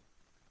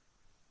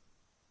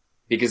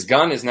 Because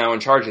Gunn is now in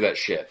charge of that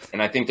shit.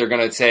 And I think they're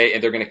going to say,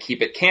 and they're going to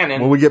keep it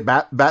canon. Will we get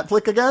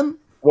Batfleck again?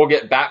 We'll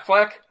get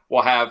Batfleck.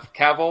 We'll have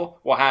Cavill.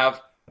 We'll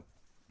have,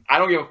 I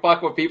don't give a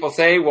fuck what people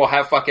say. We'll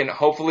have fucking,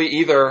 hopefully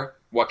either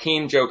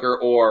Joaquin Joker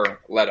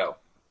or Leto.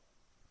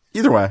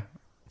 Either way.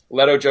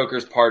 Leto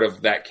Joker's part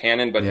of that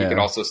canon, but he could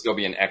also still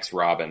be an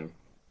ex-Robin.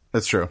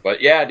 That's true.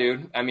 But yeah,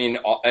 dude. I mean,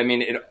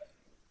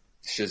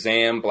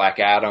 Shazam, Black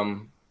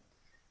Adam.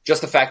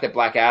 Just the fact that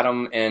Black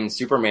Adam and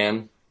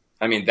Superman,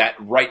 I mean, that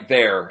right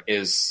there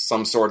is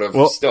some sort of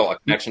still a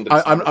connection to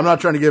the I'm not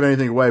trying to give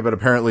anything away, but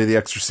apparently the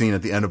extra scene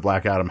at the end of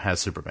Black Adam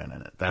has Superman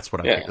in it. That's what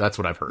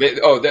I've heard.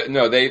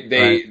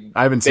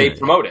 I haven't seen it.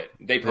 Promote it.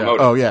 They promote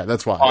it. Oh yeah,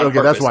 that's why.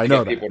 Okay, that's why I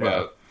know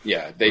that.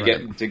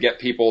 Get to get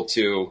people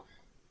to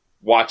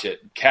watch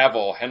it.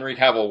 Henry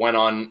Cavill went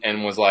on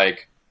and was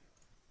like,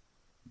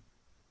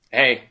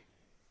 "Hey,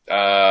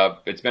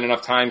 it's been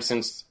enough time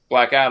since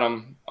Black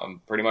Adam.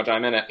 Pretty much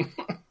I'm in it."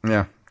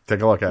 Yeah.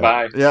 Take a look at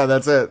it. Yeah,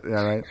 that's it.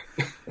 Yeah, right.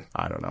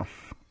 I don't know.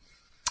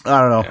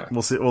 Yeah.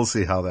 We'll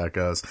see how that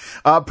goes.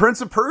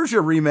 Prince of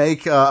Persia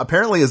remake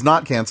apparently is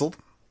not canceled.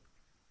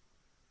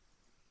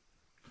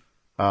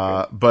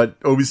 But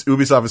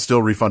Ubisoft is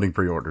still refunding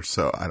pre-orders,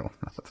 so I don't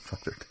know what the fuck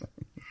they're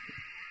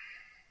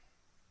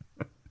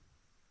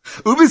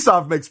doing.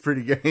 Ubisoft makes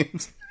pretty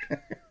games.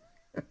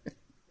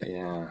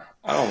 Yeah,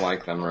 I don't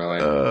like them really.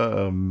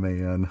 Oh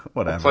man,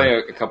 whatever. I play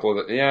a couple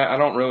of I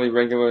don't really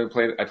regularly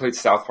play. I played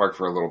South Park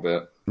for a little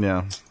bit.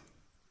 Yeah.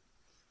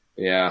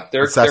 Yeah,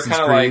 they're kind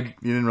of like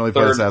you didn't really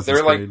play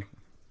Assassin's Creed.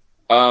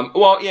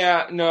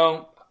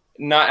 No,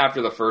 not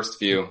after the first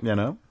few. Yeah,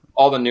 no.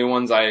 All the new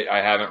ones I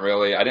haven't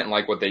really. I didn't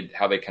like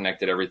how they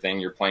connected everything.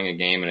 You're playing a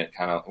game and it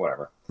kind of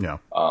whatever. Yeah.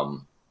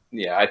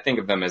 Yeah, I think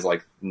of them as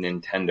like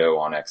Nintendo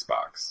on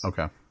Xbox.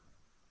 Okay.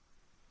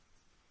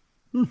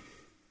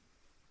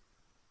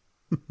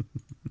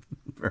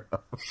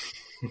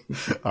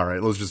 All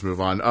right, let's just move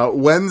on.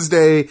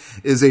 Wednesday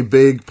is a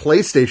big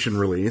PlayStation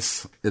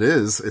release. It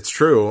is. It's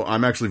true.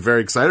 I'm actually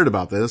very excited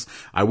about this.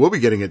 I will be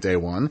getting it day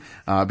one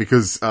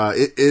because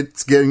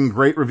it's getting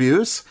great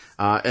reviews.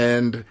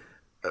 And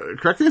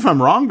correct me if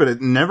I'm wrong, but it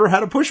never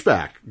had a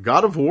pushback.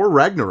 God of War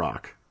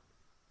Ragnarok.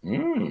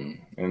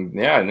 And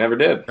yeah, it never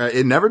did.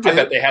 It never did. I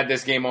bet they had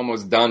this game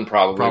almost done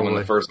probably when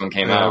the first one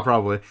came out.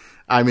 Probably.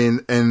 I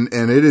mean, and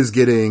it is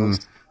getting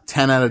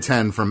 10 out of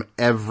 10 from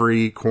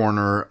every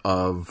corner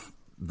of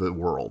the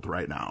world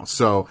right now.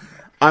 So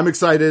I'm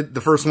excited.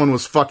 The first one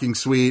was fucking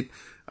sweet.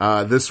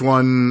 This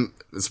one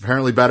is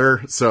apparently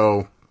better.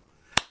 So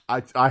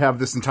I have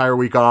this entire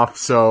week off.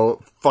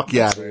 So fuck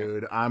yeah,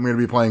 dude. I'm going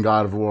to be playing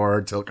God of War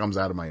until it comes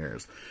out of my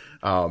ears.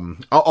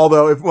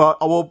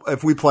 Although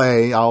if we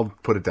play, I'll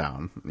put it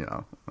down, you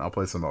know, I'll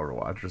play some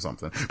Overwatch or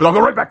something, but I'll go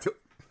right back to it.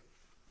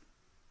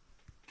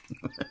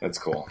 That's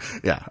cool.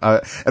 Yeah.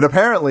 And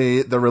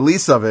apparently the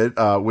release of it,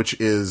 which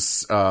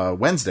is,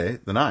 Wednesday,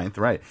 the 9th,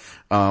 right?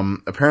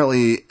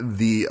 Apparently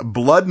the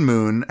Blood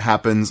Moon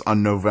happens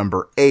on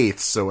November 8th,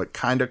 so it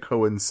kind of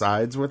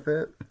coincides with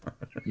it.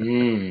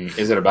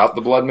 Is it about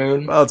the Blood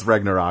Moon? Well, it's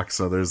Ragnarok,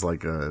 so there's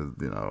like a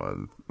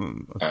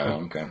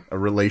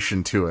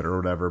relation to it or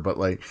whatever. But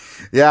like,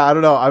 yeah, I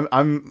don't know.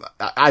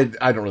 I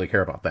don't really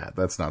care about that.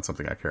 That's not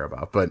something I care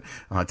about. But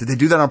did they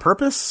do that on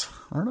purpose?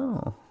 I don't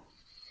know.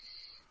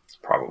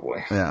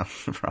 Probably. Yeah,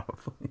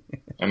 probably.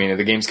 I mean,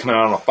 the game's coming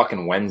out on a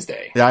fucking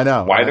Wednesday. Yeah, I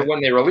know. Why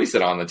wouldn't they release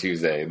it on the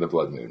Tuesday, the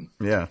Blood Moon?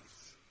 Yeah,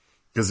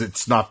 because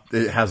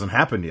it hasn't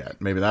happened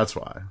yet. Maybe that's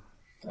why.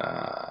 Yes.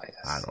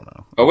 I don't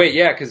know. Oh wait,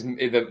 yeah, because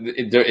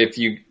if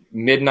you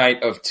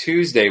midnight of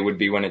Tuesday would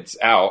be when it's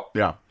out.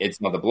 Yeah,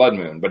 it's not the Blood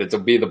Moon, but it'll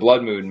be the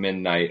Blood Moon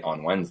midnight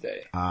on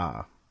Wednesday.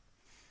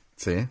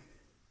 See,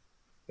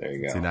 there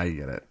you go. See, now you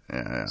get it.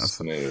 Yeah.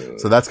 Smooth.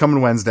 So that's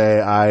coming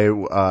Wednesday.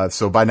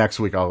 So by next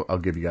week I'll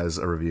give you guys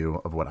a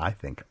review of what I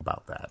think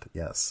about that.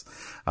 Yes.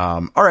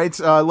 All right.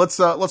 Let's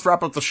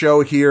wrap up the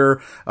show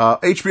here.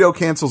 HBO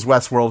cancels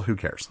Westworld. Who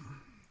cares?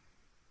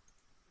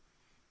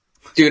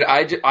 Dude,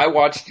 I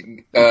watched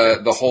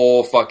the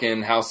whole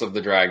fucking House of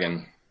the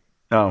Dragon.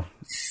 Oh.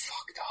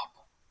 Fucked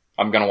up.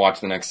 I'm gonna watch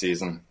the next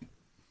season.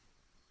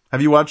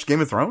 Have you watched Game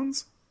of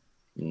Thrones?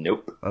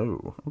 Nope.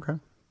 Oh, okay.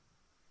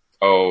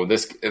 Oh,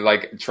 this,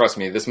 like, trust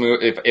me, this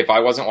movie, if I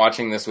wasn't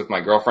watching this with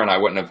my girlfriend, I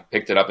wouldn't have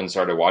picked it up and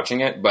started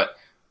watching it. But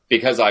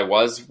because I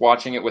was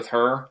watching it with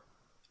her,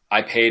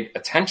 I paid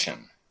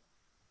attention.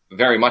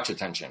 Very much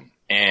attention.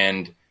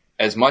 And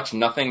as much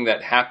nothing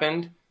that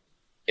happened,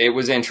 it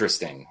was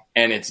interesting.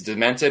 And it's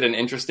demented and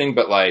interesting,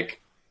 but like,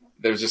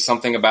 there's just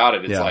something about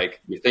it. It's like,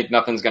 you think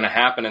nothing's going to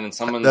happen, and then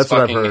someone's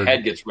fucking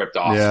head gets ripped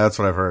off. Yeah, that's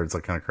what I've heard. It's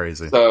like kind of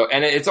crazy. So,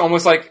 and it's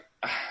almost like,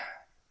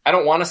 I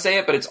don't want to say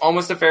it, but it's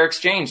almost a fair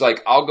exchange.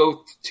 Like, I'll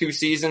go 2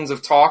 seasons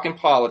of talk and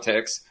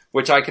politics,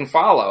 which I can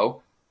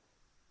follow,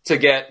 to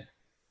get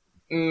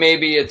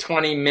maybe a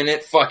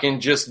 20-minute fucking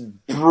just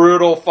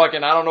brutal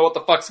fucking, I don't know what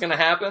the fuck's going to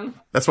happen.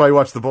 That's why you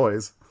watch The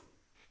Boys.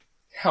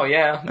 Hell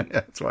yeah.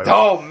 That's why.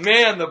 Oh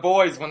man, The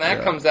Boys, when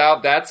that comes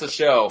out, that's a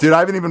show. Dude, I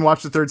haven't even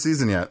watched the 3rd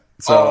season yet.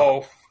 So.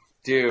 Oh,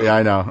 dude. Yeah,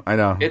 I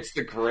know. It's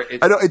the great.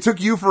 I know it took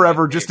you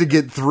forever just to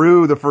get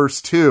through the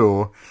first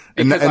 2,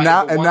 and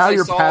now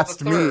you're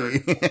past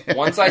me.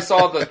 Once I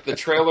saw the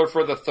trailer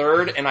for the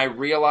 3rd, and I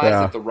realized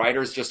that the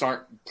writers just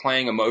aren't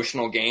playing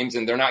emotional games,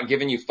 and they're not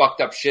giving you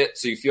fucked up shit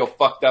so you feel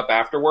fucked up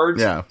afterwards.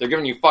 Yeah, they're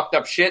giving you fucked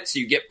up shit so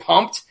you get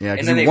pumped. Yeah,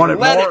 and then they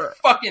let it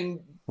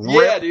fucking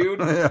dude.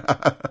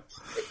 Yeah.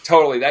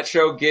 Totally, that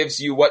show gives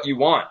you what you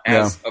want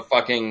as a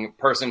fucking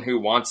person who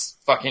wants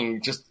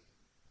fucking just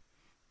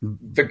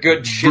the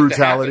good shit.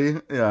 Brutality.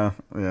 Yeah,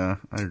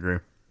 I agree.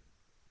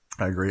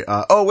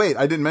 Oh wait,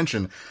 I didn't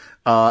mention.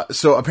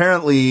 So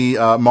apparently,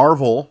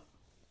 Marvel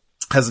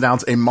has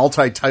announced a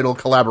multi-title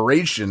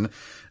collaboration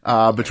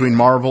between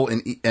Marvel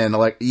and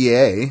like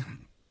EA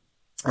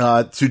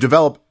to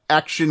develop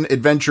action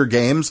adventure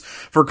games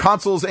for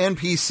consoles and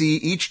PC.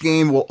 Each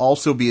game will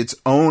also be its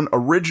own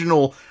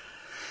original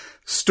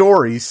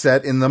story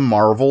set in the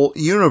Marvel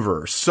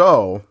universe.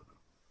 So,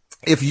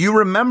 if you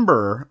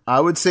remember, I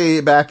would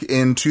say back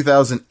in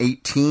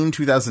 2018,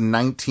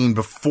 2019,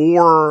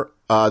 before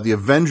the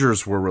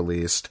Avengers were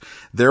released,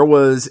 there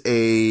was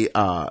it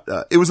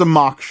was a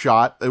mock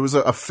shot. It was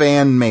a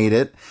fan made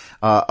it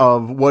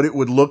of what it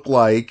would look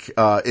like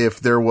if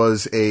there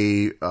was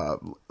a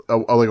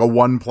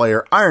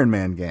 1-player Iron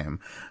Man game.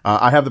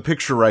 I have the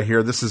picture right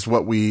here. This is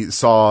what we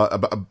saw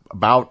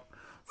about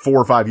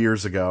 4 or 5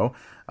 years ago.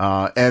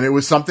 And it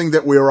was something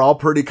that we were all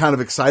pretty kind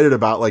of excited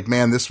about. Like,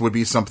 man, this would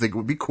be something that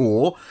would be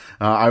cool.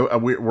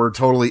 We're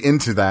totally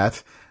into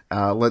that.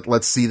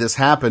 Let's see this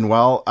happen.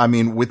 Well, I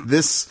mean, with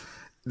this,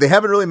 they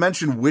haven't really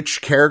mentioned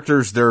which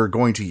characters they're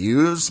going to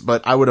use,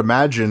 but I would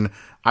imagine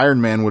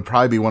Iron Man would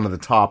probably be one of the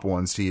top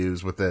ones to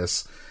use with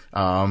this.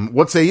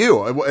 What say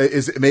you?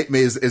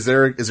 Is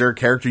there a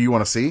character you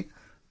want to see?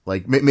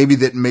 Like, maybe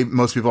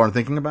most people aren't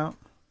thinking about?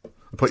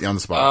 I'll put you on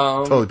the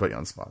spot. Totally put you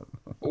on the spot.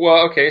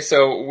 Well, okay,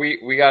 so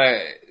we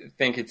gotta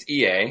think it's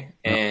EA,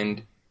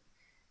 and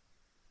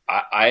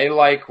I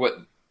like what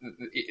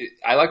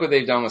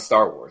they've done with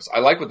Star Wars. I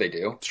like what they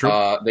do. It's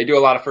true. They do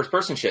a lot of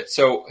first-person shit.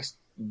 So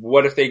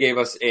what if they gave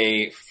us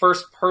a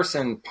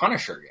first-person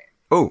Punisher game?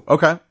 Oh,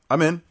 okay.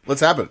 I'm in.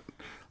 Let's have it.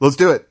 Let's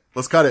do it.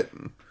 Let's cut it.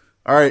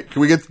 All right,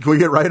 can we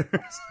get writers?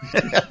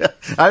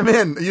 I'm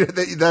in.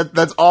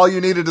 That's all you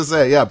needed to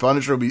say. Yeah,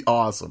 Punisher would be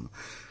awesome.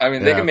 I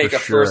mean, they can make a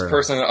first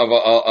person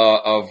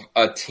of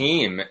a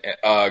team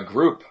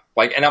group.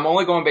 Like, and I'm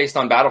only going based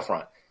on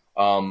Battlefront.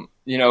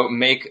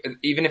 Make,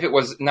 even if it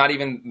was not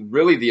even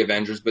really the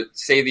Avengers, but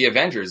say the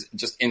Avengers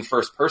just in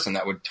first person,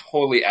 that would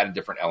totally add a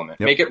different element.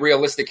 Yep. Make it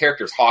realistic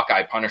characters,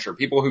 Hawkeye, Punisher,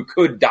 people who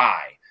could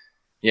die,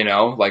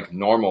 like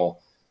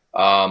normal.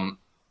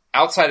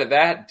 Outside of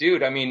that,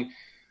 dude, I mean,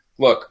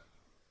 look,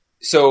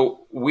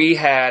 so we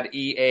had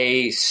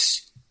EA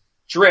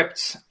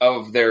stripped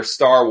of their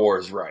Star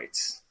Wars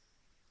rights.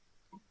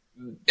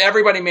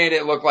 Everybody made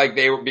it look like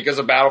they were, because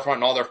of Battlefront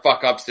and all their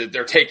fuck ups, that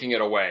they're taking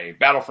it away.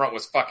 Battlefront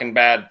was fucking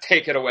bad.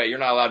 Take it away. You're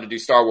not allowed to do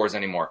Star Wars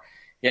anymore.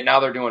 Yet now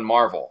they're doing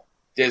Marvel,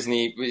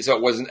 Disney.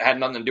 So it had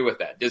nothing to do with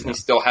that. Disney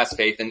still has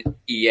faith in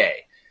EA.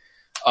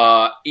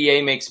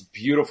 EA makes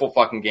beautiful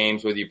fucking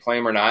games, whether you play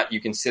them or not.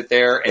 You can sit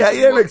there and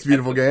EA makes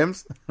beautiful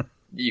games.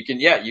 You can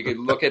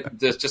look at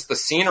this. Just the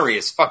scenery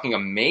is fucking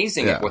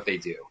amazing at what they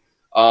do.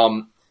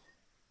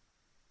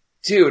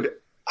 Dude,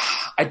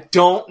 I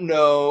don't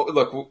know.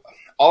 Look.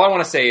 All I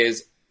want to say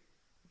is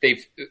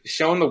they've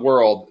shown the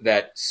world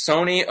that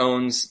Sony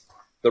owns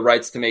the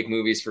rights to make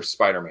movies for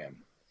Spider-Man.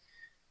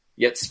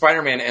 Yet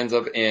Spider-Man ends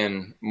up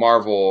in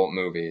Marvel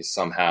movies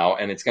somehow,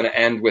 and it's going to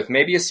end with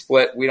maybe a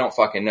split. We don't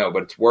fucking know,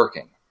 but it's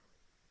working.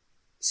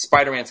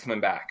 Spider-Man's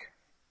coming back.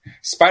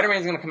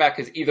 Spider-Man's going to come back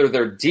because either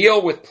their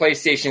deal with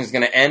PlayStation is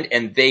going to end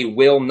and they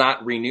will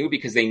not renew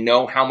because they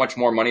know how much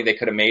more money they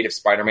could have made if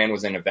Spider-Man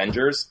was in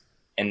Avengers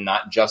and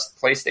not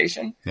just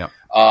PlayStation. Yeah.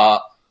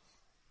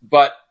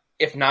 But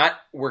if not,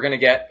 we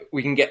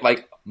can get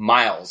like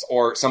Miles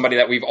or somebody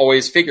that we've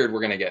always figured we're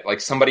going to get, like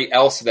somebody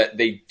else that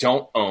they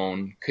don't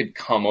own could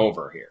come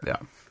over here. Yeah.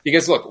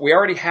 Because look, we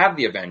already have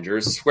the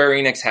Avengers. Square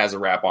Enix has a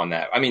wrap on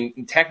that. I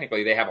mean,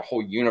 technically they have a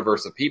whole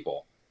universe of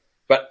people,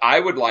 but I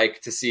would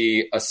like to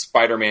see a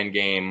Spider-Man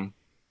game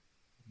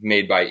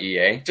made by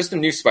EA, just a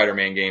new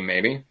Spider-Man game,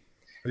 maybe.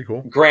 Pretty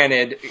cool.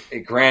 Granted,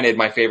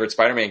 my favorite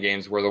Spider-Man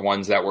games were the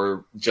ones that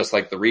were just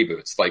like the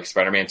reboots, like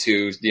Spider-Man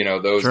 2,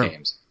 those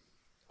games.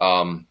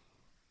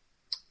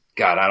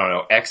 God, I don't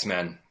know.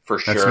 X-Men, for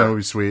sure. X-Men would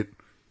be sweet.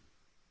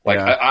 Like,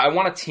 yeah. I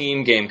want a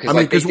team game, because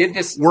they did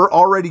this. We're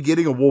already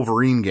getting a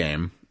Wolverine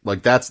game.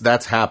 Like,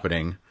 that's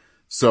happening.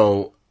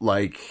 So,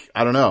 like,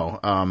 I don't know.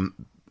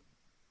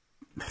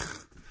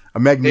 A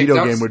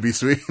Magneto game would be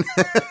sweet.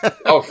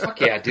 Oh, fuck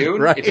yeah,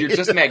 dude. Right? If you're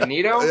just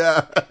Magneto.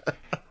 Yeah.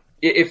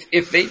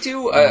 If they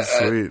do,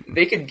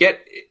 they could get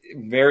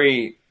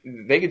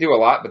they could do a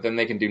lot, but then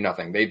they can do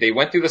nothing. They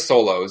went through the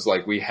solos.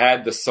 Like, we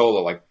had the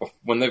solo, like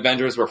when the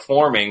Avengers were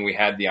forming, we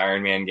had the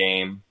Iron Man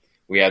game.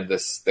 We had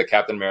the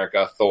Captain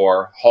America,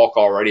 Thor, Hulk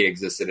already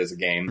existed as a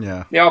game.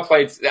 Yeah. They all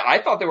played. I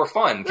thought they were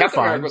fun. Captain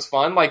America was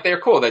fun. Like,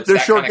 they're cool. They're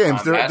short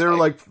games. They're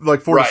like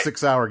 4 to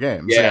 6 hour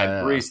games.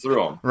 Yeah, breeze through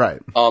them. Right.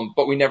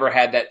 But we never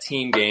had that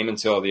team game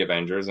until the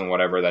Avengers and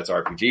whatever. That's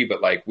RPG.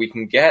 But like, we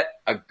can get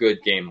a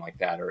good game like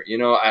that, or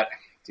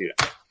dude.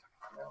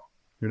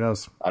 Who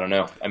knows? I don't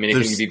know. I mean,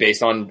 it can be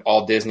based on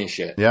all Disney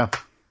shit. Yeah.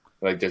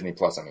 Like Disney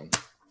Plus, I mean.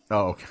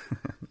 Oh, okay.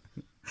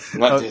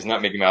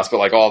 Not Mickey Mouse, but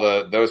like all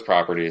those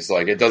properties.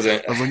 Like, it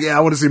doesn't. I was like, yeah,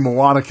 I want to see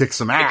Moana kick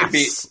some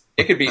ass.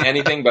 It could be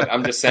anything, but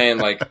I'm just saying,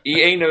 like,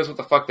 EA knows what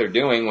the fuck they're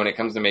doing when it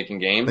comes to making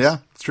games. Yeah,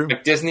 it's true.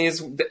 Like, Disney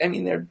is, I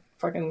mean, they're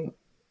fucking.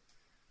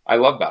 I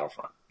love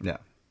Battlefront. Yeah.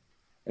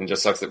 And it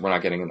just sucks that we're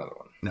not getting another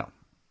one. No,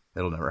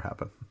 it'll never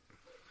happen.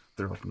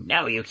 They're like,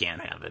 no, you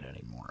can't have it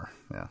anymore.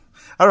 Yeah,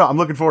 I don't know. I'm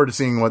looking forward to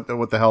seeing what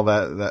the hell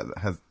that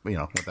has,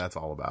 what that's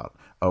all about.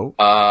 Oh,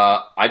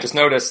 I just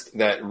noticed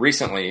that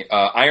recently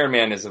Iron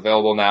Man is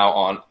available now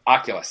on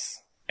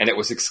Oculus, and it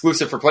was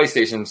exclusive for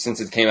PlayStation since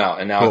it came out,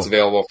 and now it's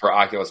available for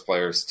Oculus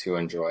players to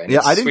enjoy. And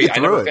yeah, I didn't get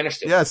through I never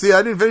finished it. Yeah, see,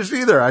 I didn't finish it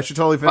either. I should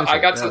totally finish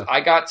it.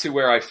 I got to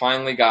where I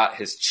finally got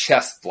his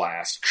chest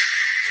blast.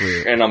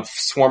 Sweet. And I'm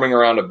swarming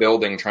around a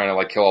building trying to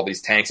like kill all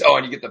these tanks. Oh,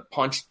 and you get the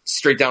punch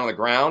straight down on the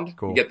ground.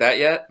 Cool. You get that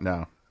yet?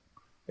 No.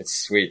 It's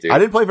sweet, dude. I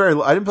didn't play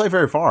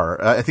very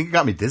far. I think it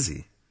got me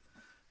dizzy.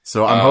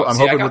 So I'm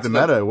hoping with the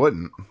meta it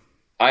wouldn't.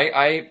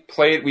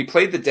 We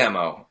played the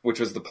demo, which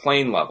was the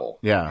plane level.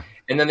 Yeah.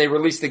 And then they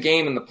released the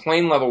game, and the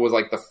plane level was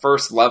like the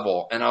first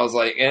level. And I was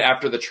like,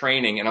 after the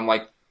training, and I'm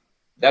like,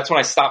 that's when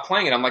I stopped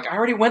playing it. I'm like, I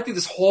already went through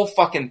this whole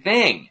fucking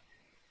thing.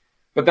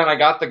 But then I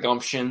got the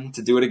gumption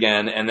to do it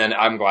again, and then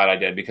I'm glad I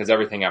did, because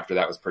everything after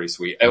that was pretty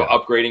sweet. Yeah.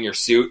 Upgrading your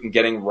suit and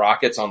getting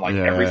rockets on like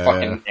every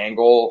fucking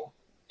angle.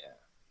 Yeah.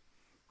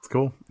 It's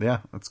cool. Yeah,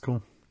 that's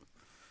cool.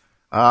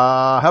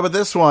 How about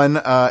this one?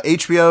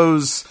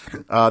 HBO's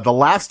The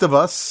Last of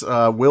Us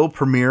will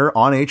premiere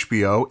on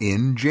HBO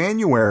in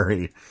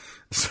January.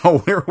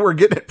 So we're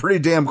getting it pretty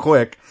damn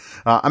quick.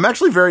 I'm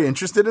actually very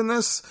interested in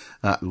this.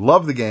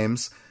 Love the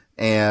games.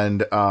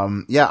 And,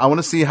 I want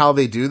to see how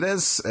they do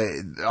this.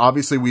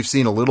 Obviously we've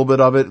seen a little bit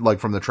of it, like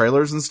from the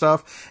trailers and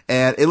stuff,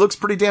 and it looks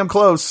pretty damn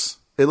close.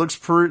 It looks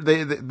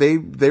they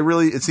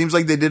really, it seems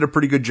like they did a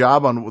pretty good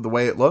job on the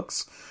way it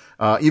looks.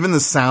 Even the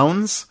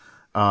sounds,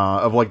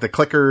 of like the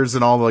clickers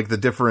and all like the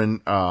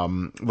different,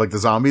 like the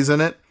zombies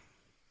in it.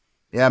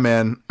 Yeah,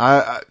 man.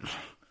 I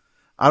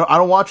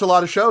don't watch a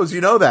lot of shows, you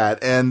know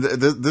that. And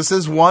this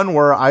is one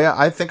where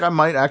I think I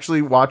might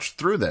actually watch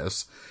through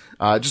this,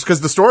 just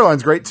cause the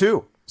storyline's great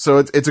too. So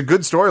it's a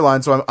good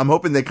storyline. So I'm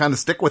hoping they kind of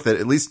stick with it,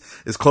 at least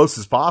as close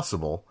as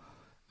possible.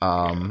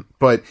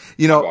 But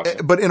you know,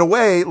 but in a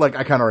way, like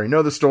I kind of already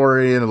know the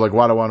story and like,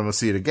 why do I want to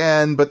see it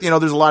again? But you know,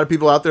 there's a lot of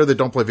people out there that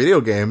don't play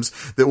video games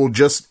that will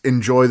just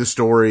enjoy the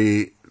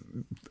story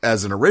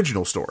as an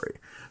original story.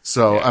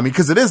 So, I mean,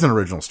 cause it is an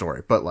original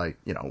story, but like,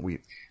 you know,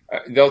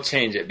 they'll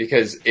change it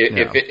because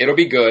it'll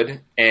be good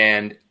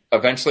and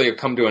eventually it'll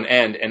come to an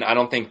end. And I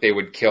don't think they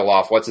would kill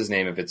off what's his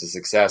name if it's a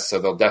success. So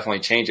they'll definitely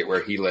change it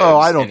where he lives. Oh,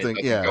 I don't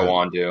think, go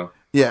on to.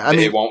 Yeah, I mean,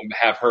 they won't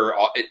have her.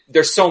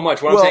 There's so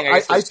much. What I'm saying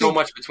is there's so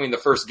much between the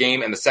first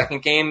game and the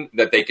second game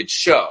that they could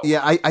show.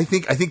 Yeah, I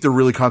think they're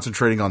really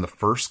concentrating on the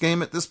first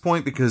game at this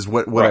point because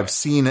what I've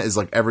seen is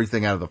like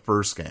everything out of the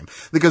first game.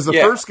 Because the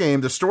first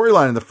game, the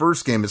storyline in the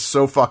first game is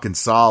so fucking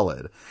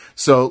solid.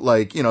 So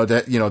like, you know,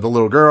 the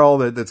little girl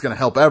that's going to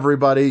help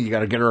everybody. You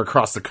got to get her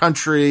across the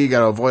country. You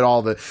got to avoid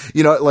all the,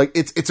 you know, like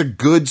it's a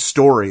good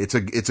story. It's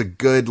a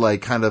good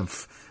like kind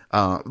of.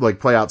 Like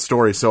play out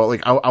story. So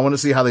like, I want to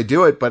see how they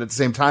do it, but at the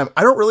same time,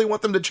 I don't really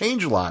want them to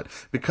change a lot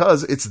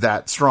because it's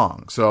that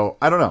strong. So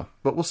I don't know,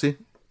 but we'll see.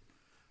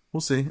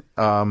 We'll see.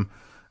 I'm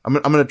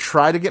going to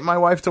try to get my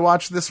wife to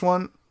watch this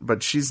one,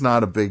 but she's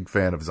not a big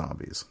fan of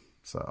zombies.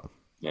 So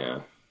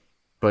yeah,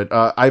 but,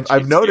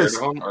 I've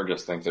noticed or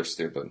just think they're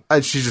stupid.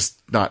 She's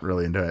just not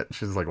really into it.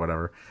 She's like,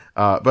 whatever.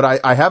 But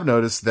I have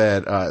noticed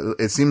that,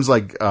 it seems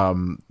like,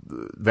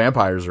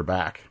 vampires are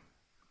back.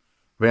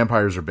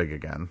 Vampires are big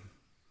again.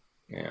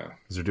 Yeah,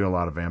 because they're doing a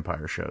lot of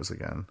vampire shows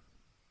again.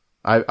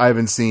 I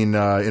haven't seen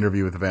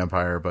Interview with the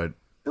Vampire, but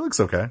it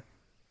looks okay.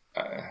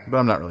 But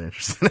I'm not really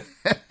interested in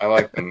it. I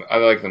like them. I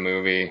like the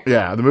movie.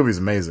 Yeah, the movie's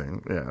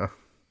amazing. Yeah,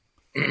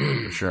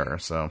 for sure.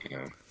 So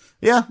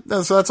yeah,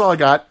 so that's all I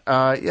got.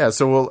 Yeah,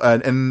 so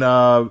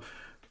we'll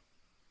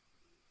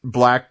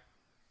Black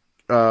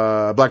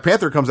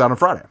Panther comes out on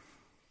Friday.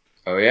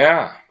 Oh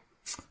yeah.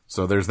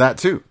 So there's that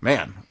too.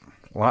 Man,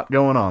 a lot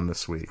going on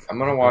this week. I'm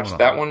gonna watch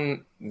that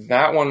one.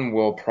 That one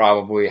will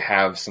probably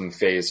have some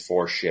Phase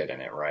 4 shit in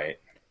it, right?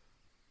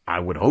 I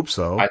would hope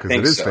so, I because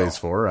think it is so. Phase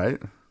 4, right?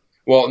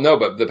 Well, no,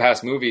 but the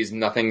past movies,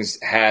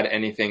 nothing's had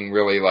anything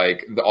really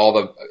like all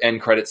the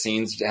end credit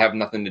scenes have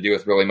nothing to do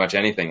with really much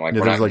anything. Like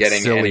we're not like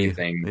getting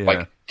anything. Yeah.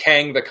 Like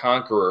Kang the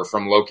Conqueror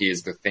from Loki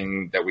is the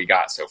thing that we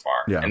got so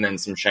far, and then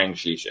some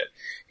Shang-Chi shit.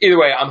 Either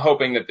way, I'm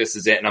hoping that this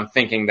is it, and I'm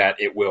thinking that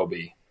it will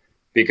be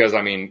because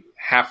I mean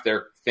half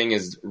their thing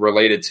is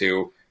related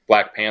to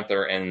Black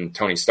Panther and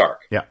Tony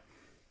Stark. Yeah.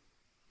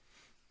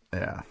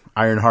 Yeah,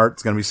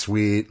 Ironheart's gonna be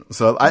sweet.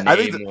 So I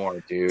think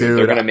Namor, dude,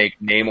 they're gonna make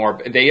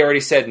Namor. They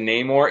already said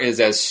Namor is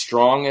as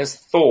strong as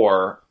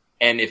Thor,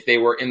 and if they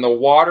were in the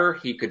water,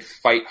 he could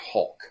fight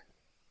Hulk.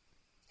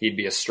 He'd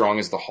be as strong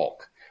as the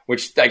Hulk.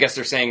 Which I guess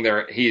they're saying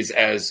the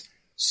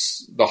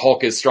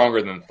Hulk is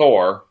stronger than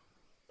Thor.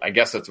 I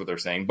guess that's what they're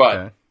saying,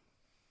 but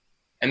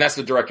and that's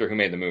the director who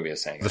made the movie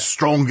is saying the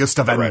strongest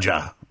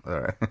Avenger. All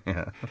right.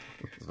 Yeah.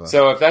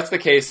 So if that's the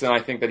case, then I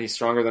think that he's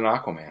stronger than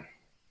Aquaman.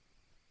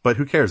 But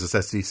who cares? It's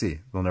SDC.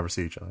 They'll never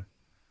see each other.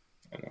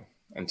 I know.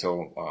 Until,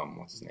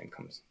 what's his name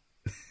comes.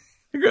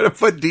 You're going to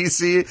put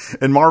DC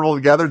and Marvel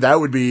together? That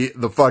would be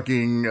the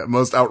fucking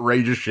most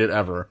outrageous shit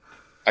ever.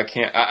 I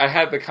can't. I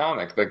had the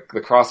comic, the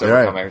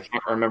crossover comic. I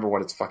can't remember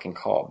what it's fucking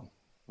called.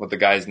 What the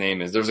guy's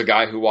name is. There's a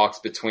guy who walks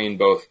between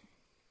both,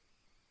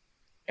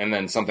 and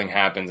then something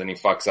happens and he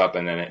fucks up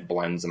and then it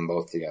blends them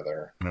both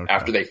together. Okay.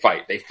 After they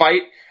fight. They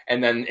fight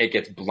and then it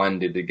gets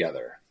blended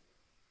together.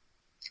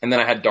 And then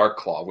I had Dark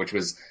Claw, which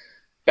was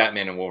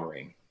Batman and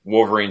Wolverine.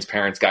 Wolverine's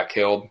parents got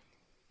killed.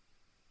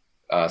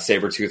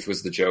 Sabretooth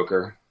was the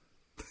Joker.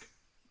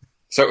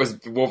 So it was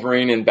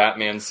Wolverine in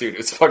Batman's suit. It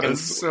was fucking...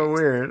 That's so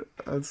weird.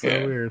 That's so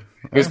weird.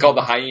 It was called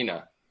the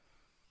Hyena.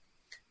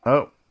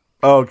 Oh,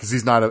 because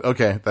he's not...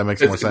 Okay, that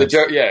makes more sense. Because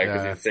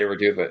it's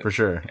Sabretooth. For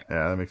sure.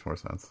 Yeah, that makes more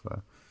sense.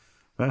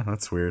 Yeah,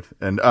 that's weird.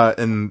 And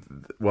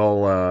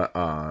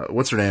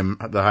what's her name?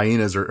 The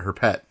Hyena's her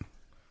pet.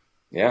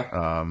 Yeah.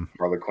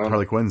 Harley Quinn.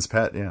 Harley Quinn's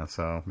pet, yeah.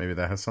 So maybe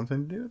that has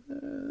something to do with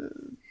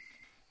it.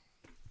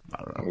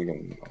 I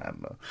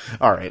don't know.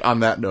 All right.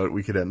 On that note,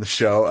 we could end the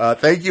show.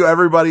 Thank you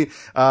everybody,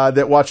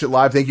 that watch it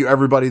live. Thank you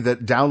everybody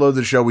that download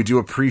the show. We do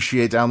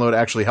appreciate download. It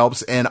actually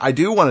helps. And I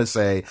do want to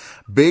say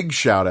big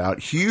shout out,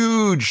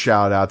 huge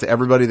shout out to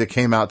everybody that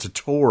came out to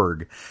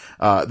Torg,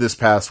 this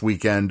past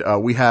weekend.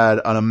 We had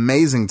an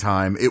amazing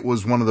time. It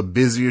was one of the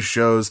busiest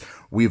shows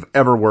we've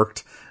ever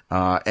worked.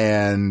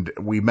 And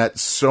we met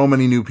so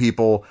many new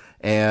people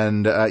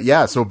and,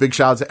 so big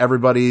shout out to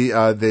everybody,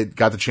 that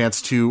got the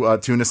chance to,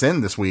 tune us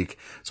in this week.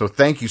 So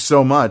thank you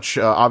so much.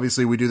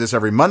 Obviously we do this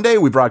every Monday.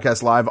 We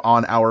broadcast live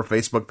on our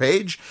Facebook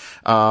page.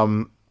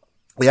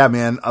 Yeah,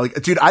 man.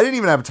 Dude, I didn't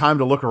even have time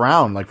to look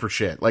around, for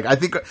shit. I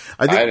think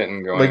I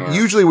didn't go anywhere.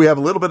 Usually we have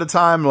a little bit of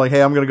time,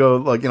 hey, I'm gonna go,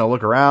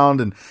 look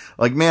around and,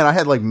 man, I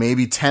had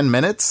maybe 10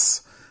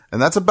 minutes.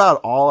 And that's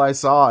about all I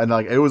saw. And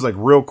like, it was like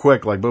real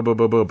quick, like boo, boo,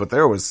 boo, boo. But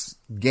there was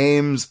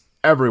games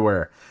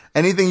everywhere.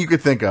 Anything you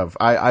could think of.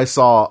 I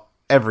saw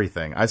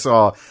everything. I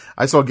saw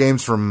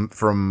games from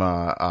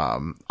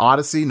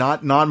Odyssey,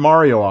 not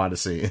Mario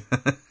Odyssey,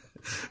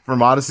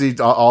 from Odyssey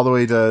all the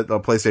way to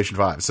PlayStation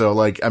 5. So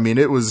like, I mean,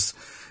 it was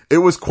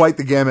quite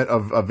the gamut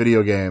of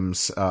video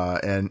games.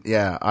 And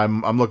yeah,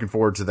 I'm looking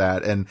forward to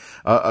that. And,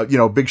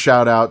 big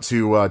shout out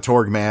to,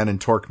 Torgman and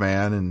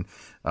Torqueman and,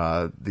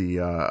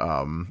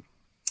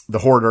 the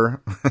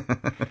Hoarder.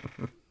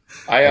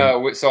 I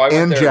went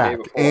and there Jack, the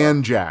day before.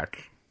 and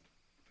Jack.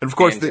 And of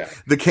course,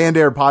 the Canned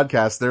Air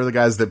podcast, they're the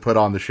guys that put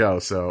on the show.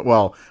 So,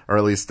 well, or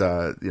at least,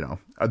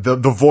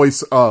 the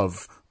voice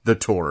of the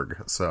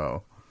Torg.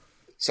 So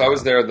I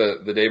was there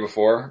the day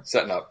before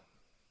setting up,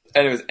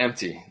 and it was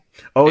empty.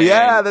 Oh,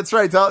 yeah, that's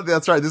right.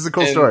 That's right. This is a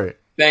cool story.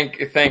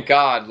 Thank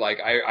God. Like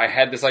I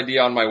had this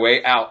idea on my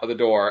way out of the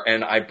door,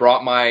 and I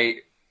brought my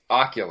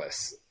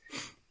Oculus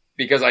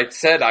because I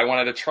said I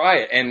wanted to try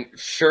it. And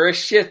sure as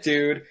shit,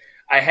 dude,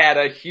 I had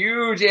a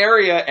huge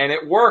area and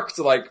it worked,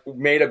 like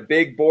made a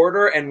big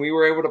border, and we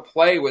were able to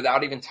play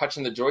without even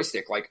touching the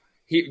joystick. Like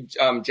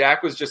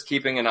Jack was just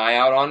keeping an eye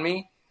out on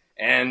me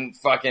and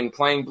fucking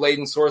playing Blade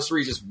and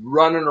Sorcery, just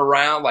running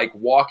around, like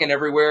walking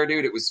everywhere,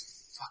 dude. It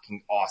was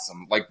fucking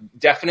awesome. Like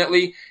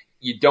definitely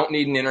you don't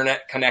need an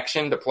internet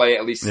connection to play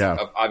at least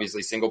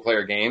obviously single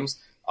player games.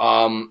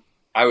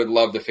 I would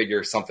love to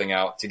figure something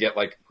out to get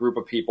like a group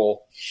of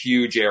people,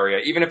 huge area,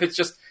 even if it's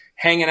just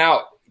hanging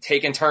out,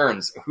 taking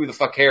turns. Who the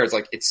fuck cares?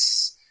 Like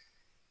it's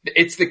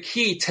the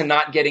key to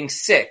not getting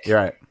sick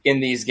in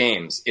these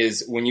games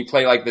is when you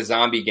play like the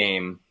zombie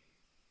game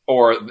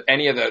or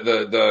any of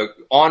the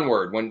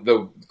Onward, when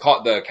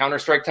the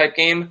Counter-Strike type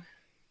game,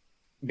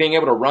 being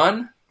able to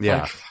run.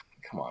 Yeah. Like,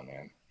 come on,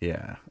 man.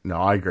 Yeah. No,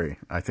 I agree.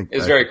 I think it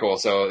was very cool.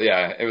 So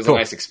yeah, it was a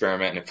nice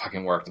experiment and it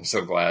fucking worked. I'm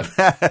so glad.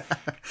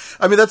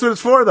 I mean, that's what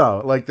it's for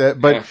though. Like that,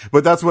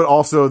 but that's what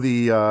also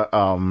the,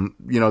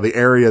 the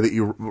area that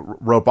you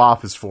rope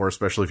off is for,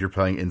 especially if you're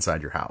playing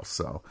inside your house.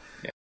 So,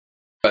 yeah.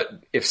 But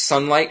if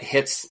sunlight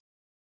hits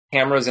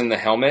cameras in the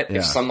helmet,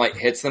 if sunlight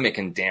hits them, it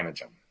can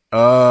damage them.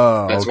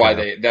 Oh, that's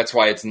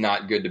why it's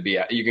not good to be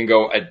at. You can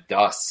go at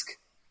dusk,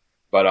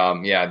 but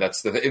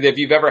that's if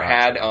you've ever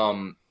had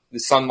the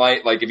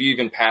sunlight, like if you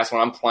even pass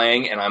when I'm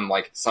playing and I'm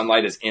like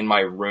sunlight is in my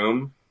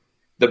room,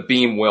 the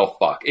beam will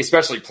fuck.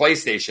 Especially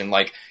PlayStation,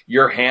 like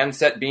your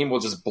handset beam will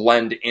just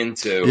blend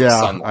into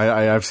sunlight.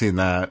 I've seen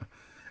that.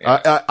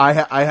 Yeah.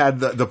 I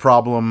had the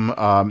problem.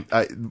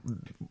 I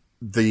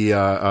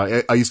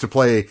used to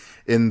play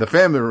in the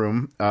family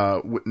room,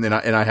 and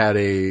I had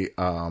a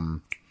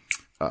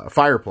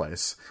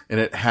fireplace,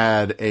 and it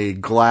had a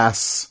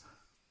glass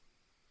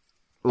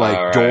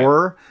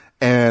door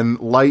and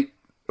light.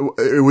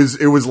 It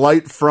was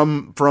light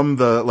from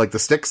the like the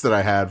sticks that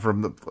I had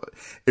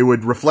it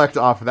would reflect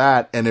off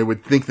that, and it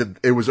would think that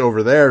it was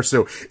over there.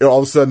 So all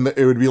of a sudden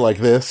it would be like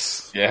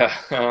this. Yeah.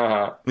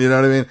 You know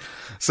what I mean?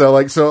 So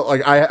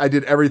I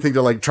did everything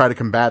to like try to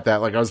combat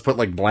that. Like I was put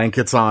like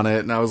blankets on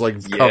it, and I was like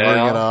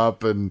covering it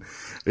up, and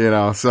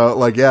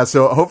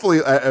so hopefully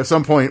at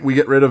some point we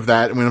get rid of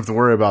that and we don't have to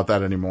worry about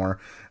that anymore.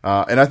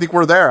 And I think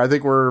we're there. I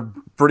think we're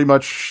pretty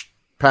much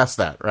past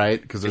that,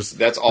 right? Because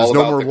that's all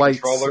no about more the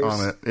lights controllers,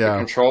 on it. Yeah, the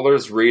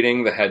controllers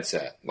reading the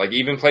headset. Like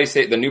even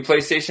the new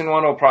PlayStation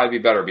 1 will probably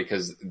be better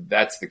because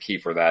that's the key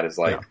for that is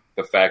like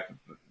the fact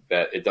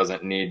that it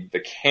doesn't need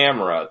the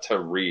camera to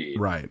read.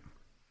 Right.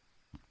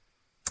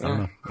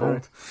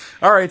 Cool.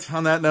 All right.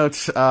 On that note,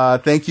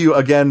 thank you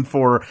again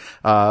for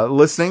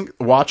listening,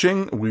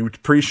 watching. We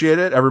appreciate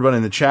it. Everybody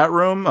in the chat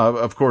room,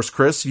 of course,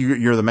 Chris,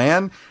 you're the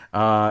man.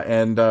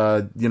 And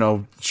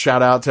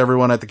shout out to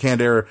everyone at the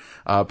Canned Air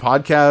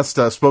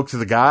podcast. Spoke to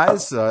the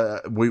guys.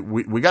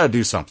 We got to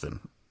do something.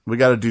 We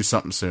got to do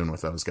something soon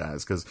with those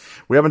guys because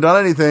we haven't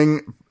done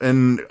anything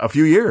in a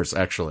few years,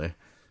 actually.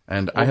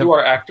 And we'll do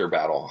our actor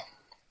battle.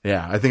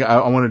 Yeah, I think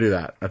I want to do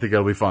that. I think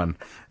it'll be fun.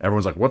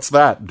 Everyone's like, "What's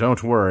that?"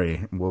 Don't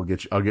worry,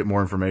 I'll get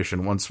more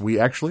information once we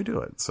actually do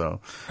it.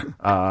 So,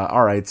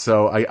 all right.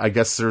 So I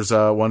guess there's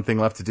one thing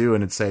left to do,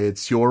 and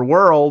it's your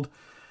world.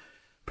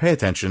 Pay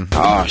attention.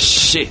 Oh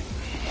shit!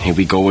 Here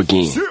we go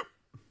again.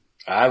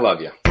 I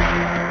love you.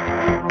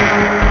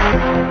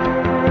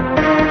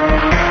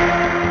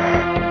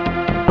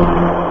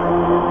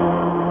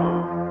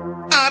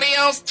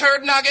 Adios,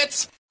 turd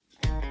nuggets.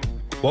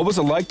 What was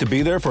it like to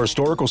be there for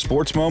historical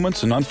sports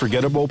moments and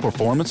unforgettable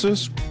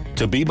performances?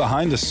 To be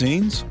behind the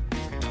scenes?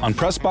 On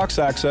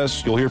Pressbox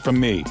Access, you'll hear from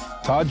me,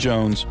 Todd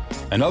Jones,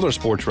 and other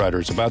sports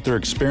writers about their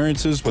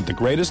experiences with the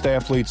greatest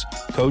athletes,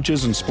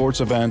 coaches, and sports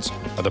events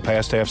of the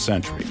past half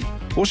century.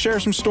 We'll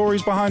share some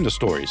stories behind the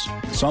stories,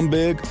 some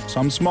big,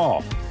 some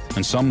small,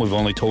 and some we've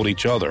only told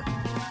each other.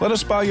 Let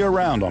us spy you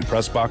around on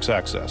Pressbox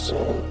Access.